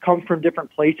have come from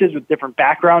different places with different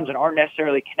backgrounds and aren't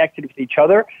necessarily connected with each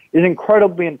other is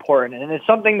incredibly important. And it's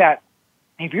something that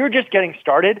if you're just getting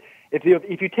started, if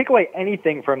you take away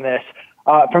anything from this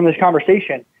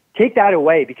conversation, take that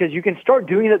away because you can start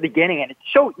doing it at the beginning and it's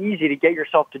so easy to get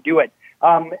yourself to do it.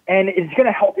 And it's going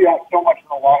to help you out so much in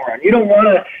the long run. You don't want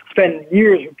to spend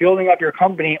years building up your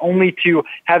company only to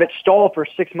have it stall for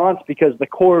 6 months because the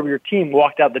core of your team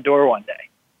walked out the door one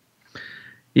day.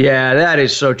 Yeah, that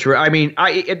is so true. I mean,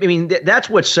 that's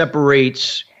what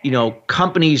separates,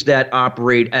 companies that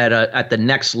operate at the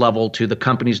next level to the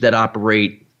companies that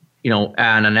operate,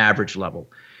 at an average level,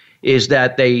 is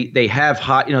that they have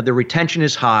high, their retention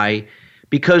is high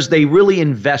because they really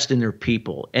invest in their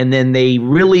people, and then they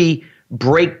really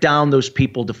break down those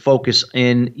people to focus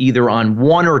in either on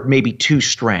one or maybe two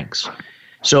strengths.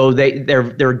 So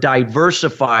they're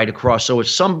diversified across. So if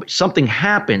something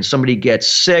happens, somebody gets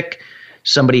sick,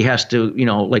 somebody has to,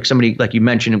 somebody like you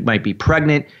mentioned, it might be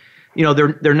pregnant.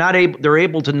 They're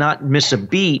able to not miss a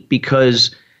beat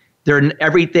because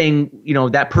everything.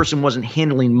 That person wasn't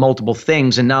handling multiple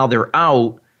things, and now they're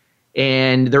out,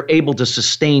 and they're able to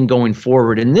sustain going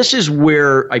forward. And this is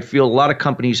where I feel a lot of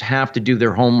companies have to do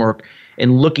their homework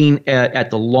and looking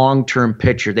at the long-term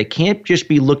picture. They can't just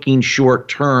be looking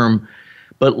short-term,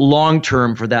 but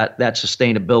long-term for that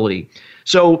sustainability.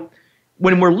 So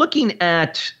when we're looking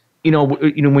at,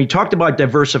 when we talked about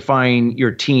diversifying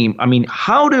your team, I mean,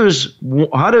 how does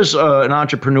an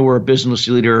entrepreneur or business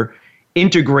leader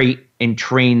integrate and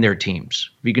train their teams?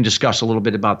 If you can discuss a little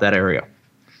bit about that area.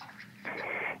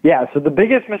 Yeah, so the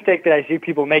biggest mistake that I see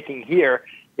people making here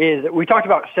is we talked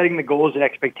about setting the goals and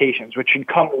expectations, which should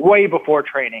come way before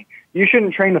training. You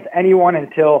shouldn't train with anyone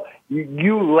until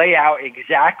you lay out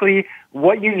exactly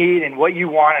what you need and what you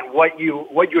want and what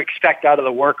you expect out of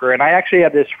the worker. And I actually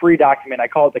have this free document. I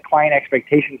call it the Client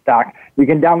Expectations Doc. You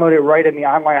can download it right in the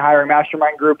Online Hiring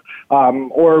Mastermind group,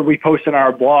 or we post it on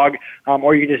our blog,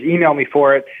 or you can just email me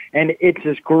for it. And it's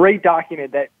this great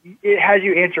document that it has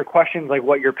you answer questions like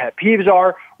what your pet peeves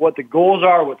are, what the goals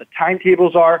are, what the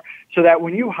timetables are, so that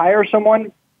when you hire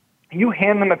someone, you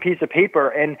hand them a piece of paper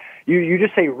and you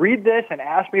just say, read this and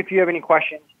ask me if you have any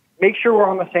questions. Make sure we're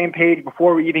on the same page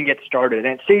before we even get started.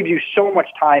 And it saves you so much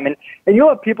time. And you'll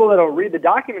have people that will read the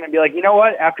document and be like, you know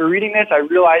what, after reading this, I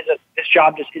realize that this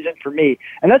job just isn't for me.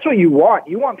 And that's what you want.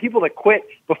 You want people to quit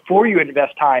before you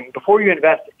invest time, before you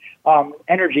invest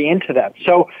energy into them.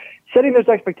 So setting those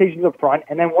expectations up front,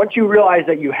 and then once you realize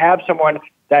that you have someone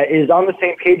that is on the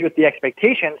same page with the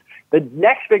expectations, the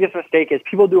next biggest mistake is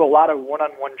people do a lot of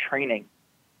one-on-one training.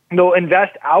 They'll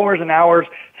invest hours and hours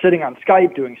sitting on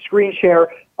Skype, doing screen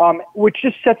share, which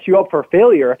just sets you up for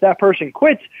failure. If that person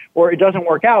quits or it doesn't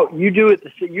work out,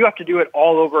 you have to do it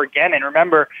all over again. And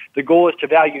remember, the goal is to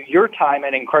value your time at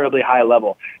an incredibly high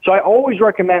level. So I always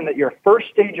recommend that your first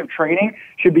stage of training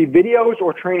should be videos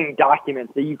or training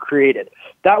documents that you created.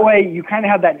 That way you kind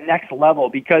of have that next level,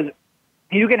 because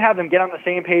you can have them get on the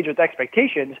same page with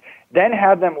expectations, then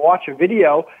have them watch a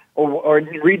video or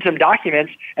read some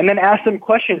documents, and then ask them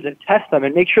questions and test them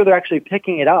and make sure they're actually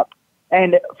picking it up.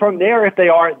 And from there, if they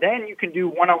are, then you can do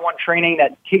one-on-one training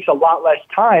that takes a lot less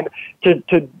time to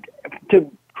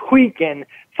tweak and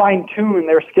fine-tune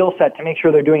their skill set to make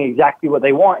sure they're doing exactly what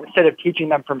they want instead of teaching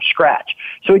them from scratch.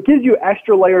 So it gives you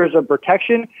extra layers of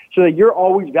protection so that you're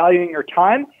always valuing your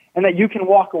time and that you can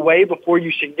walk away before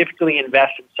you significantly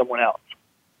invest in someone else.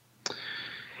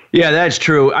 Yeah, that's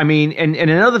true. I mean, and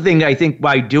another thing I think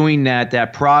by doing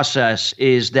that process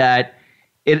is that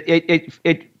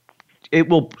it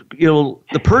will,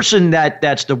 the person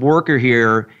that's the worker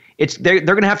here, they're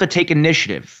going to have to take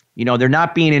initiative. They're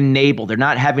not being enabled. They're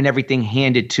not having everything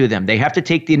handed to them. They have to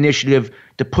take the initiative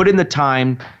to put in the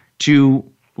time to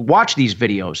watch these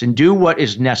videos and do what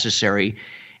is necessary.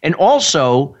 And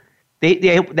also,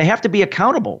 they have to be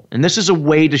accountable. And this is a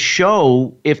way to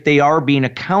show if they are being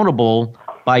accountable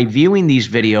by viewing these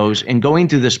videos and going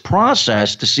through this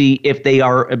process to see if they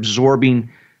are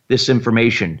absorbing this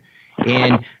information.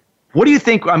 And what do you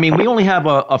think? I mean, we only have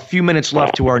a few minutes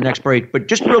left to our next break, but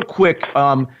just real quick,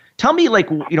 tell me,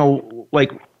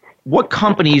 what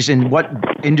companies and what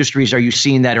industries are you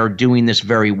seeing that are doing this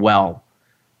very well?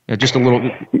 Just a little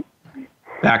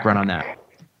background on that.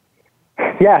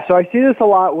 Yeah, so I see this a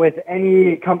lot with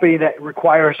any company that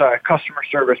requires a customer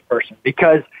service person,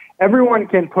 because everyone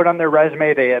can put on their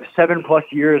resume they have 7+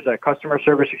 years of customer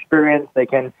service experience. They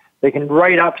can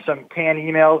write up some canned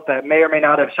emails that may or may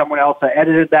not have someone else that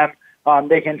edited them.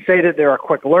 They can say that they're a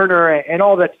quick learner and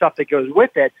all that stuff that goes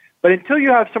with it. But until you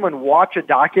have someone watch a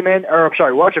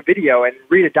video and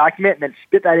read a document and then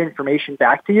spit that information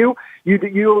back to you,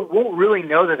 you won't really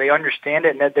know that they understand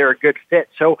it and that they're a good fit.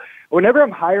 So whenever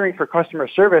I'm hiring for customer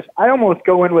service, I almost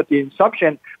go in with the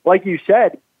assumption, like you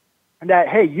said, that,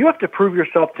 hey, you have to prove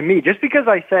yourself to me. Just because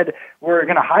I said we're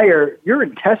going to hire, you're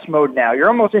in test mode now. You're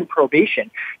almost in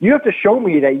probation. You have to show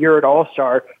me that you're an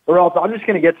all-star, or else I'm just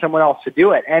going to get someone else to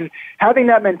do it. And having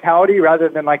that mentality rather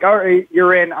than like, all right,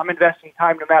 you're in, I'm investing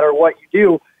time no matter what you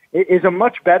do, is a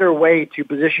much better way to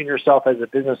position yourself as a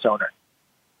business owner.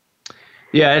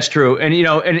 Yeah, that's true. And,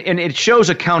 and it shows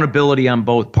accountability on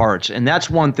both parts. And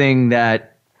that's one thing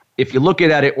that if you look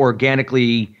at it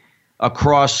organically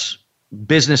across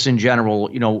business in general,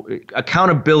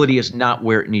 accountability is not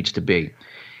where it needs to be.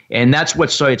 And that's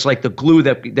it's like the glue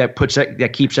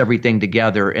that keeps everything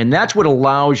together. And that's what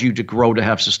allows you to grow, to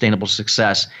have sustainable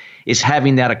success, is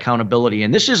having that accountability.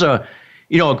 And this is a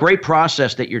great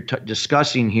process that you're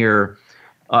discussing here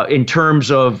in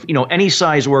terms of, any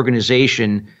size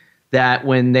organization, that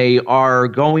when they are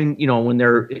going, when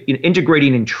they're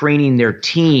integrating and training their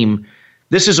team,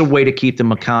 this is a way to keep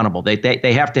them accountable.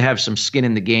 They have to have some skin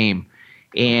in the game.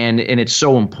 And it's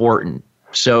so important.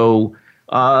 So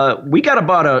we got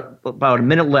about a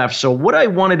minute left. So what I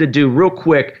wanted to do real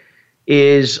quick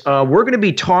is we're going to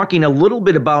be talking a little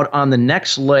bit about, on the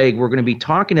next leg, we're going to be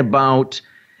talking about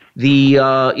the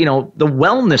the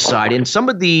wellness side and some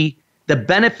of the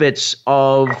benefits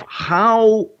of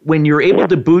how, when you're able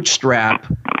to bootstrap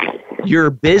your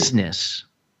business,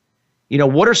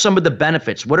 what are some of the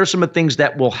benefits? What are some of the things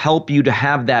that will help you to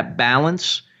have that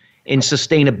balance in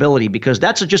sustainability, because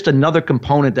that's just another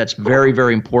component that's very,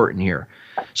 very important here.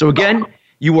 So again,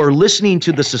 you are listening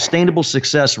to the Sustainable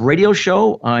Success Radio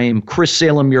Show. I am Chris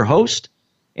Salem, your host.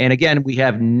 And again, we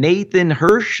have Nathan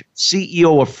Hirsch,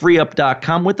 CEO of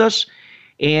freeup.com with us.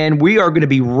 And we are going to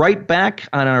be right back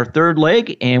on our third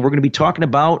leg, and we're going to be talking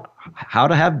about how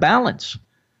to have balance.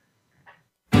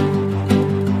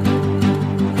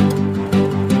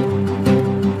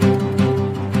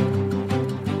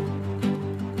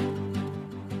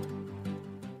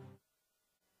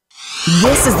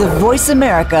 This is the Voice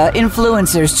America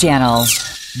Influencers Channel.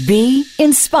 Be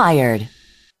inspired.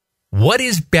 What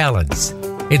is balance?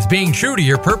 It's being true to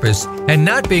your purpose and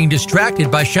not being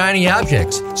distracted by shiny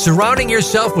objects, surrounding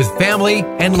yourself with family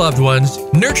and loved ones,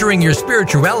 nurturing your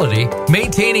spirituality,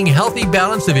 maintaining healthy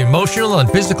balance of emotional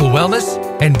and physical wellness,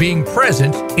 and being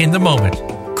present in the moment.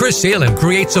 Chris Salem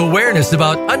creates awareness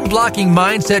about unblocking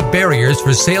mindset barriers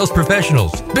for sales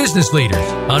professionals, business leaders,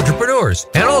 entrepreneurs,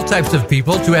 and all types of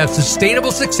people to have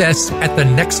sustainable success at the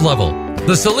next level.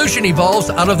 The solution evolves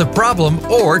out of the problem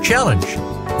or challenge.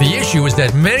 The issue is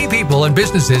that many people and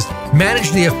businesses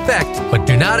manage the effect but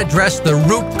do not address the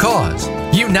root cause.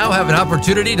 You now have an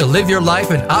opportunity to live your life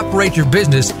and operate your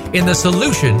business in the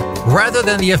solution rather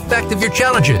than the effect of your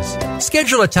challenges.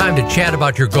 Schedule a time to chat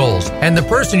about your goals and the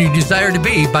person you desire to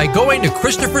be by going to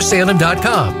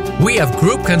ChristopherSalem.com. We have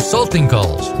group consulting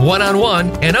calls,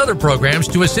 one-on-one, and other programs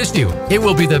to assist you. It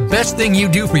will be the best thing you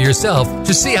do for yourself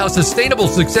to see how sustainable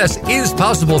success is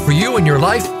possible for you in your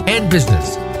life and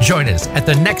business. Join us at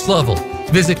the next level.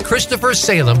 Visit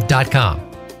ChristopherSalem.com.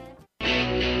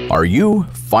 Are you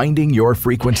finding your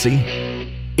frequency?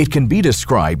 It can be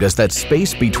described as that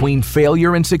space between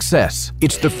failure and success.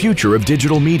 It's the future of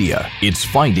digital media. It's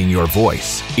finding your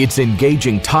voice. It's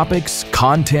engaging topics,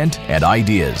 content, and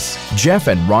ideas. Jeff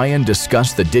and Ryan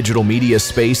discuss the digital media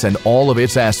space and all of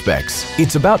its aspects.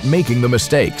 It's about making the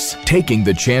mistakes, taking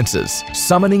the chances,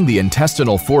 summoning the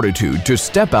intestinal fortitude to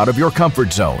step out of your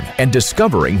comfort zone, and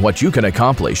discovering what you can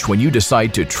accomplish when you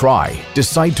decide to try,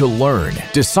 decide to learn,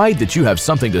 decide that you have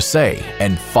something to say,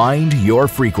 and find your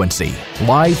frequency.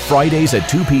 Live Fridays at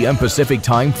 2 p.m. Pacific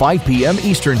Time, 5 p.m.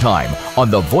 Eastern Time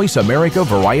on the Voice America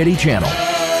Variety Channel.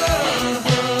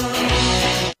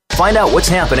 Find out what's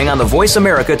happening on the Voice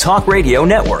America Talk Radio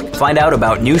Network. Find out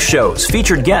about new shows,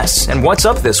 featured guests, and what's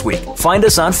up this week. Find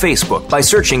us on Facebook by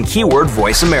searching keyword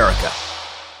Voice America.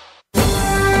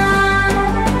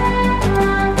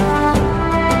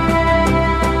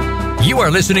 You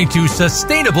are listening to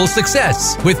Sustainable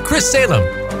Success with Chris Salem.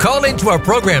 Call into our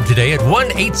program today at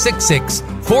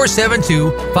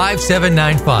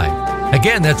 1-866-472-5795.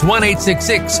 Again, that's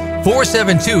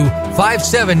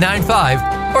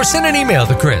 1-866-472-5795. Or send an email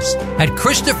to Chris at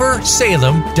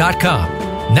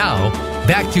ChristopherSalem.com. Now,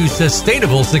 back to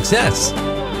Sustainable Success.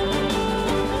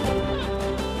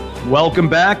 Welcome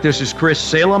back. This is Chris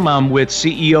Salem. I'm with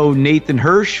CEO Nathan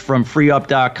Hirsch from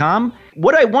freeup.com.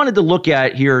 What I wanted to look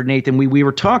at here, Nathan, we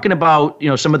were talking about,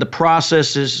 some of the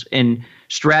processes and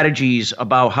strategies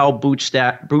about how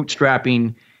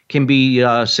bootstrapping can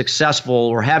be successful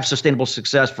or have sustainable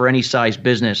success for any size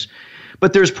business.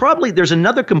 But there's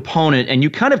another component, and you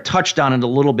kind of touched on it a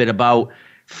little bit, about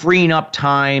freeing up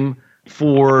time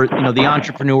for the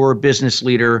entrepreneur, business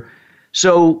leader.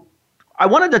 So I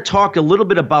wanted to talk a little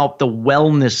bit about the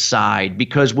wellness side,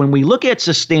 because when we look at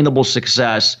sustainable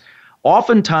success,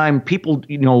 oftentimes people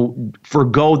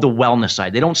forgo the wellness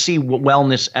side. They don't see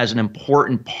wellness as an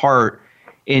important part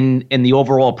in the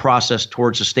overall process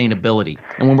towards sustainability.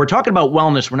 And when we're talking about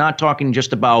wellness, we're not talking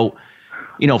just about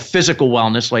physical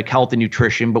wellness like health and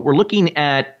nutrition, but we're looking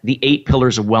at the 8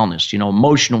 pillars of wellness,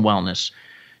 emotional wellness,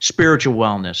 spiritual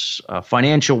wellness,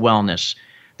 financial wellness.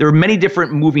 There are many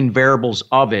different moving variables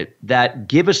of it that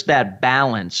give us that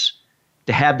balance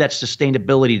to have that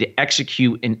sustainability to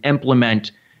execute and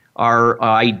implement our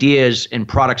ideas and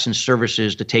products and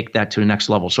services to take that to the next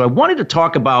level. So I wanted to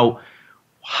talk about,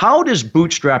 how does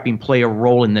bootstrapping play a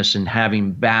role in this and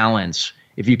having balance,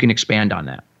 if you can expand on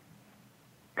that?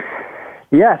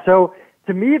 Yeah, so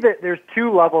to me, there's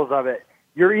 2 levels of it.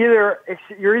 You're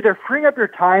either freeing up your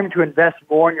time to invest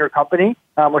more in your company,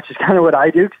 which is kind of what I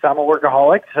do because I'm a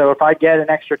workaholic. So if I get an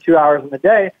extra 2 hours in the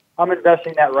day, I'm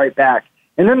investing that right back.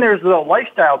 And then there's the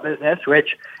lifestyle business,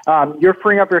 which you're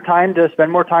freeing up your time to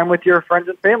spend more time with your friends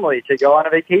and family, to go on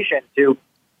a vacation, to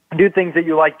do things that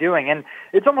you like doing. And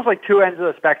it's almost like 2 ends of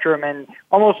the spectrum, and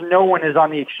almost no one is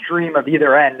on the extreme of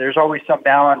either end. There's always some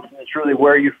balance, and it's really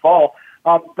where you fall.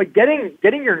 But getting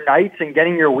your nights and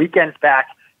getting your weekends back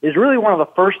is really one of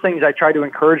the first things I try to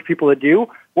encourage people to do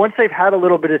once they've had a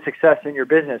little bit of success in your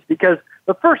business. Because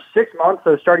the first 6 months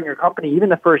of starting your company, even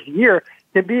the first year,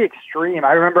 can be extreme.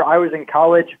 I remember I was in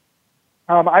college.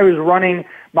 I was running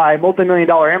my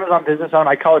multi-million-dollar Amazon business on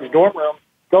my college dorm room,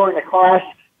 going to class,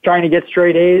 trying to get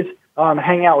straight A's,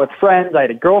 hanging out with friends. I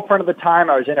had a girlfriend at the time.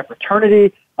 I was in a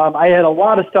fraternity. I had a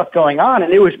lot of stuff going on,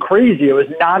 and it was crazy. It was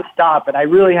nonstop, and I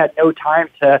really had no time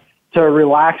to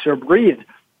relax or breathe.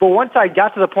 But once I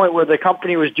got to the point where the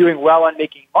company was doing well and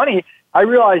making money, I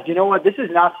realized, you know what, this is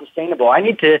not sustainable. I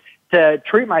need to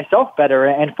treat myself better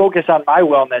and focus on my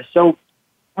wellness. So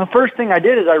the first thing I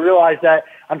did is I realized that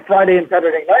on Friday and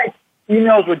Saturday nights,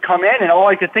 emails would come in, and all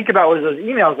I could think about was those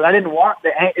emails. And I didn't want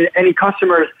any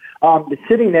customers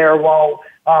sitting there while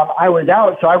I was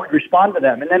out, so I would respond to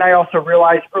them. And then I also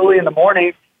realized early in the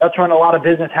morning, that's when a lot of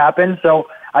business happens, so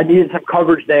I needed some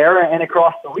coverage there and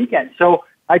across the weekend. So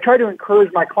I try to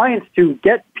encourage my clients to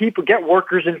get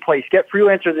workers in place, get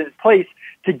freelancers in place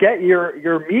to get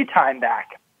your me time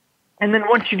back. And then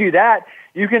once you do that,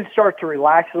 you can start to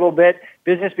relax a little bit.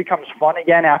 Business becomes fun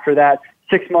again after that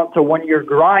 6 months to 1 year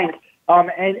grind.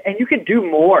 And you can do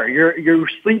more. You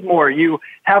sleep more. You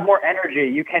have more energy.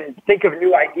 You can think of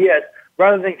new ideas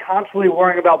rather than constantly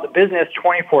worrying about the business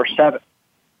 24/7.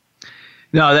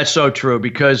 No, that's so true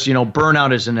because,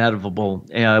 burnout is inevitable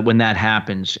when that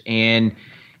happens. And,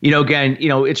 again,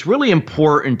 it's really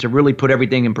important to really put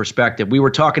everything in perspective. We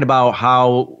were talking about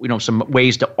how, some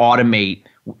ways to automate,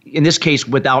 in this case,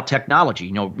 without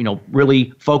technology,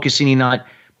 really focusing on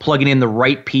plugging in the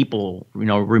right people,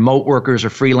 remote workers or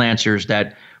freelancers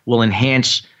that will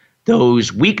enhance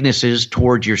those weaknesses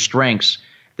towards your strengths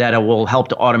that will help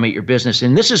to automate your business.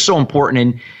 And this is so important.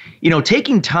 And,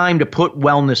 taking time to put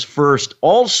wellness first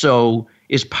also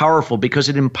is powerful because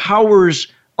it empowers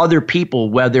other people,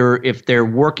 whether if they're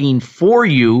working for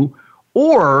you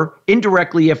or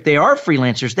indirectly, if they are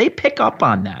freelancers, they pick up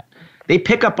on that. They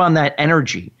pick up on that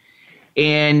energy.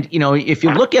 And, if you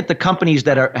look at the companies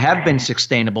that have been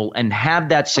sustainable and have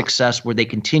that success where they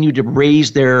continue to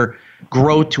raise their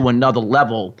growth to another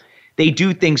level, they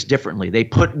do things differently. They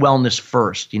put wellness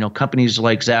first. Companies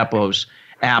like Zappos,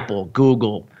 Apple,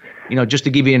 Google, just to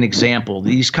give you an example,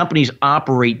 these companies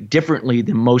operate differently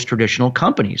than most traditional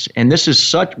companies. And this is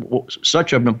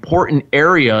such an important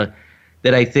area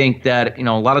that I think that, a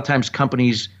lot of times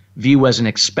companies view as an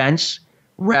expense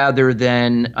rather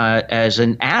than as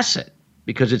an asset,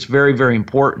 because it's very, very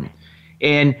important.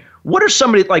 And what are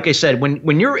somebody, like I said,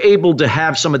 when you're able to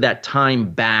have some of that time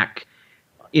back,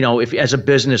 if as a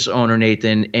business owner,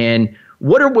 Nathan, and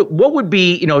what would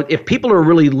be, if people are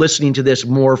really listening to this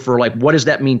more for like, what does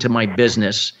that mean to my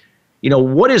business?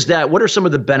 What is that? What are some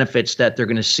of the benefits that they're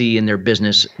going to see in their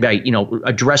business by,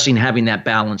 addressing having that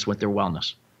balance with their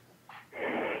wellness?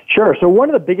 Sure. So one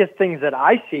of the biggest things that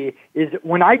I see is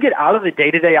when I get out of the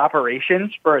day-to-day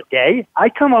operations for a day, I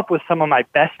come up with some of my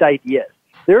best ideas.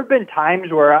 There have been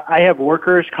times where I have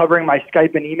workers covering my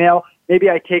Skype and email. Maybe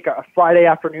I take a Friday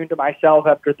afternoon to myself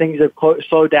after things have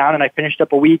slowed down and I finished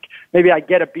up a week. Maybe I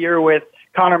get a beer with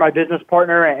Connor, my business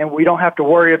partner, and we don't have to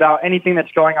worry about anything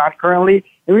that's going on currently.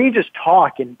 And we can just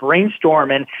talk and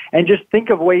brainstorm and just think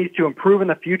of ways to improve in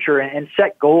the future and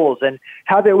set goals and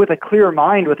have it with a clear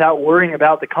mind without worrying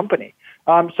about the company.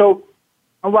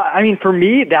 For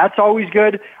me, that's always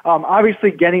good.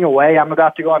 Obviously, getting away. I'm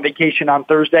about to go on vacation on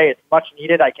Thursday. It's much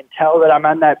needed. I can tell that I'm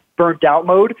on that burnt out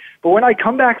mode. But when I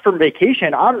come back from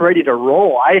vacation, I'm ready to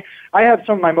roll. I have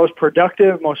some of my most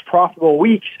productive, most profitable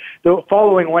weeks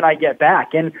following when I get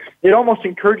back. And it almost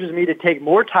encourages me to take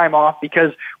more time off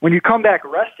because when you come back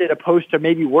rested opposed to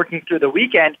maybe working through the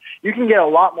weekend, you can get a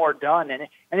lot more done. And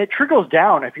it trickles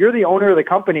down. If you're the owner of the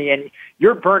company and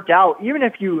you're burnt out, even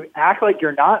if you act like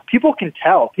you're not, people can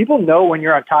tell. People know when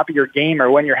you're on top of your game or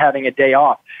when you're having a day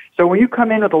off. So when you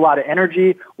come in with a lot of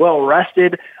energy, well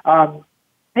rested,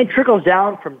 it trickles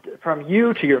down from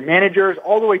you to your managers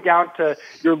all the way down to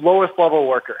your lowest level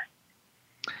worker.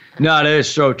 No, that is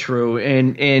so true.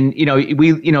 And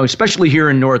we especially here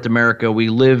in North America, we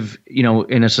live,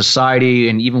 in a society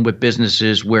and even with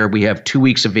businesses where we have 2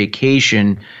 weeks of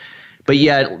vacation. But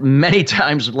yet many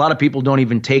times a lot of people don't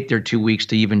even take their 2 weeks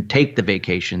to even take the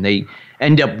vacation. They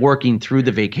end up working through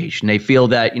the vacation. They feel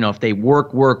that, if they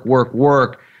work,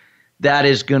 that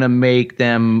is going to make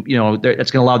them,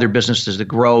 that's going to allow their businesses to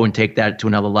grow and take that to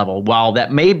another level. While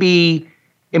that may be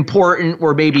important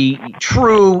or maybe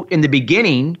true in the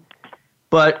beginning,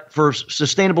 but for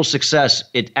sustainable success,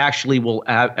 it actually will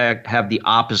have the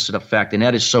opposite effect. And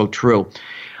that is so true.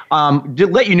 To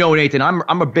let you know, Nathan,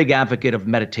 I'm a big advocate of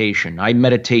meditation. I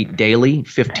meditate daily,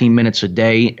 15 minutes a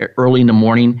day, early in the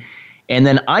morning. And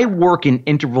then I work in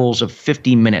intervals of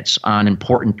 50 minutes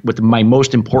with my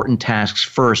most important tasks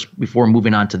first before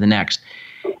moving on to the next.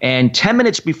 And 10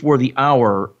 minutes before the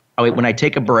hour, when I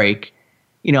take a break,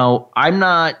 I'm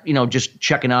not, just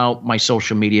checking out my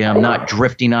social media. I'm not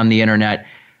drifting on the internet.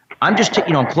 I'm just,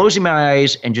 I'm closing my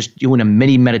eyes and just doing a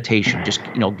mini meditation, just,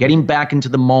 getting back into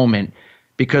the moment,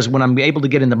 because when I'm able to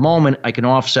get in the moment, I can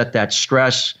offset that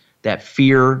stress, that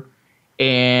fear,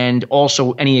 and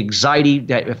also any anxiety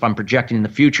that if I'm projecting in the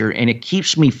future. And it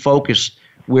keeps me focused,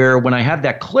 where when I have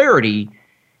that clarity,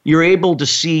 you're able to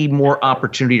see more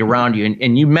opportunity around you.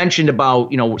 And you mentioned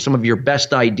about, some of your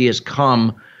best ideas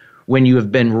come when you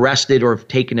have been rested or have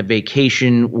taken a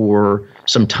vacation or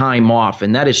some time off.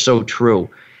 And that is so true.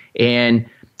 And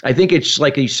I think it's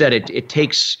like you said, it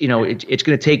takes, it's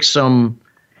going to take some,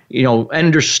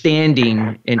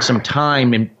 understanding and some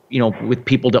time and, with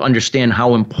people to understand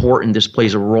how important this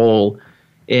plays a role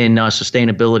in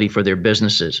sustainability for their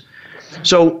businesses.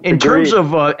 So in terms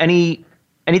of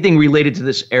anything related to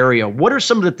this area, what are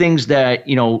some of the things that,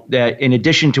 that in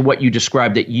addition to what you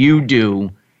described that you do,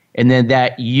 and then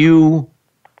that you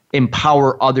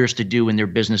empower others to do in their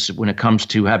business when it comes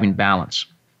to having balance?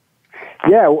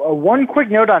 Yeah, one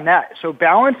quick note on that. So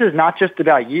balance is not just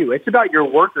about you. It's about your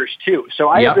workers too. So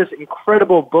I have this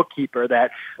incredible bookkeeper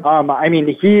that,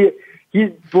 he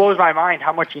blows my mind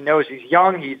how much he knows. He's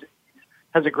young. He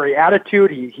has a great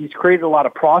attitude. He's created a lot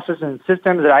of processes and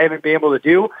systems that I haven't been able to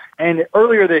do. And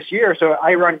earlier this year, so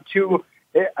I run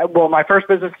my first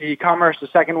business is eCommerce. The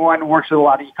second one works with a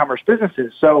lot of eCommerce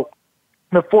businesses. So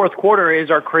the fourth quarter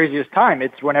is our craziest time.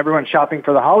 It's when everyone's shopping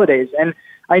for the holidays. And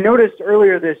I noticed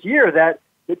earlier this year that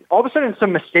all of a sudden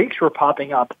some mistakes were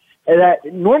popping up that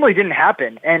normally didn't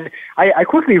happen. And I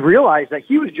quickly realized that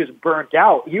he was just burnt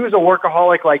out. He was a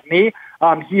workaholic like me.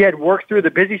 He had worked through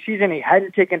the busy season. He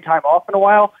hadn't taken time off in a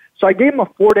while. So I gave him a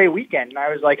 4-day weekend. And I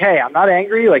was like, hey, I'm not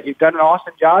angry. Like, you've done an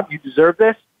awesome job. You deserve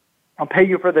this. I'll pay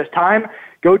you for this time.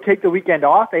 Go take the weekend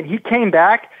off. And he came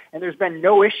back, and there's been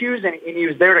no issues, and he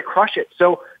was there to crush it.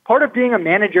 So part of being a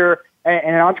manager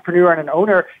and an entrepreneur and an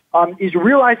owner is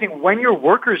realizing when your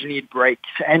workers need breaks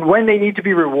and when they need to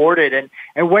be rewarded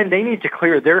and when they need to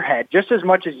clear their head, just as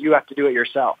much as you have to do it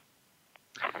yourself.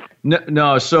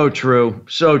 No, so true.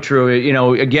 So true.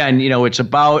 Again, it's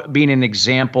about being an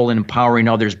example and empowering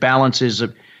others. Balance is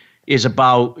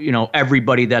about,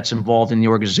 everybody that's involved in the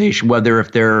organization, whether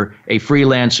if they're a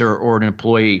freelancer or an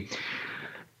employee.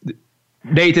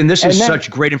 Nathan, this is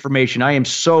such great information.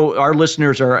 Our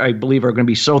listeners I believe are going to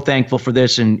be so thankful for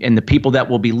this, and the people that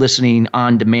will be listening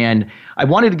on demand. I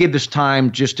wanted to give this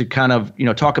time just to kind of,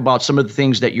 talk about some of the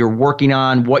things that you're working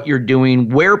on, what you're doing,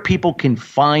 where people can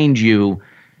find you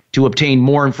to obtain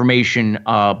more information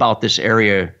about this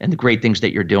area and the great things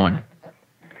that you're doing.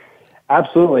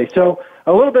 Absolutely. So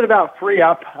a little bit about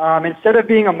FreeUp. Instead of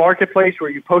being a marketplace where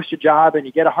you post a job and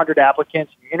you get 100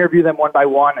 applicants, you interview them one by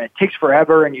one, and it takes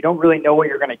forever and you don't really know what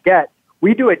you're going to get,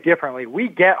 we do it differently. We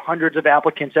get hundreds of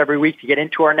applicants every week to get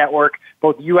into our network,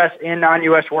 both U.S. and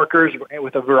non-U.S. workers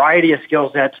with a variety of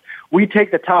skill sets. We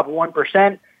take the top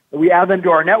 1%, we add them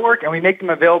to our network, and we make them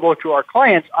available to our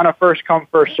clients on a first-come,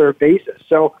 first-served basis.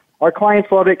 So our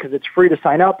clients love it because it's free to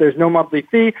sign up. There's no monthly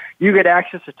fee. You get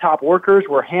access to top workers.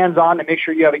 We're hands-on to make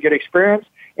sure you have a good experience.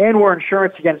 And we're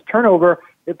insurance against turnover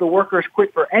if the workers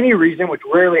quit for any reason, which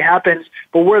rarely happens.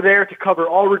 But we're there to cover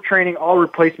all retraining, all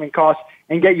replacement costs,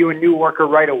 and get you a new worker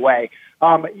right away.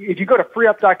 If you go to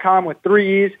freeup.com with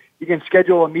 3 E's, you can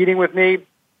schedule a meeting with me.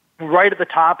 Right at the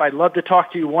top, I'd love to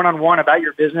talk to you one-on-one about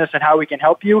your business and how we can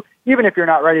help you, even if you're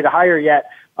not ready to hire yet.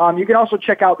 You can also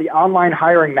check out the online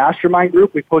hiring mastermind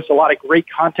group. We post a lot of great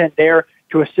content there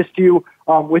to assist you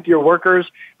with your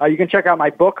workers. You can check out my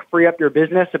book, Free Up Your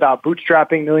Business, about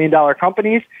bootstrapping million-dollar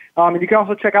companies. And you can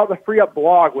also check out the Free Up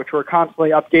blog, which we're constantly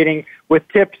updating with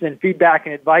tips and feedback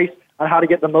and advice on how to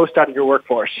get the most out of your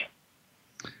workforce.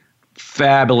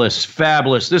 Fabulous.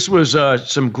 This was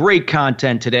some great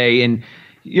content today. And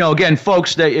again,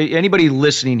 folks, anybody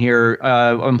listening here,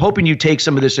 I'm hoping you take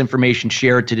some of this information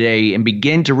shared today and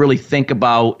begin to really think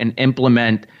about and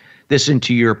implement this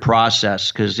into your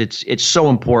process, because it's so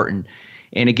important.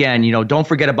 And again, don't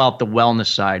forget about the wellness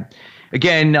side.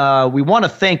 Again, we want to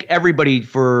thank everybody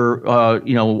for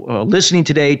listening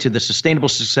today to the Sustainable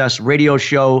Success Radio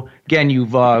Show. Again,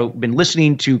 you've been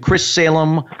listening to Chris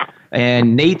Salem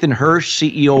and Nathan Hirsch,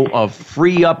 CEO of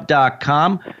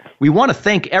freeup.com. We want to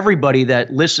thank everybody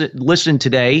that listened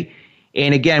today.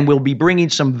 And again, we'll be bringing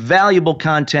some valuable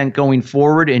content going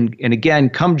forward. And again,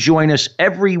 come join us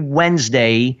every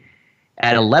Wednesday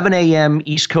at 11 a.m.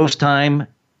 East Coast time,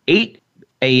 8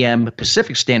 a.m.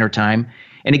 Pacific Standard Time.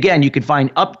 And again, you can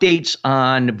find updates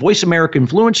on Voice America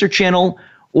Influencer channel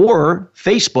or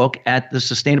Facebook at the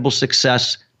Sustainable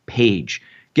Success page.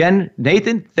 Again,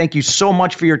 Nathan, thank you so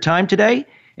much for your time today.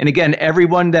 And again,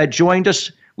 everyone that joined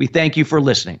us, we thank you for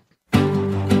listening.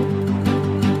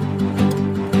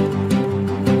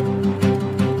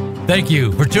 Thank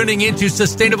you for tuning in to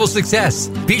Sustainable Success.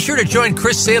 Be sure to join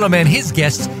Chris Salem and his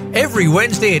guests every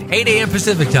Wednesday at 8 a.m.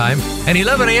 Pacific Time and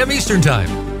 11 a.m. Eastern Time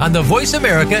on the Voice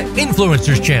America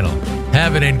Influencers channel.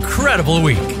 Have an incredible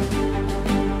week.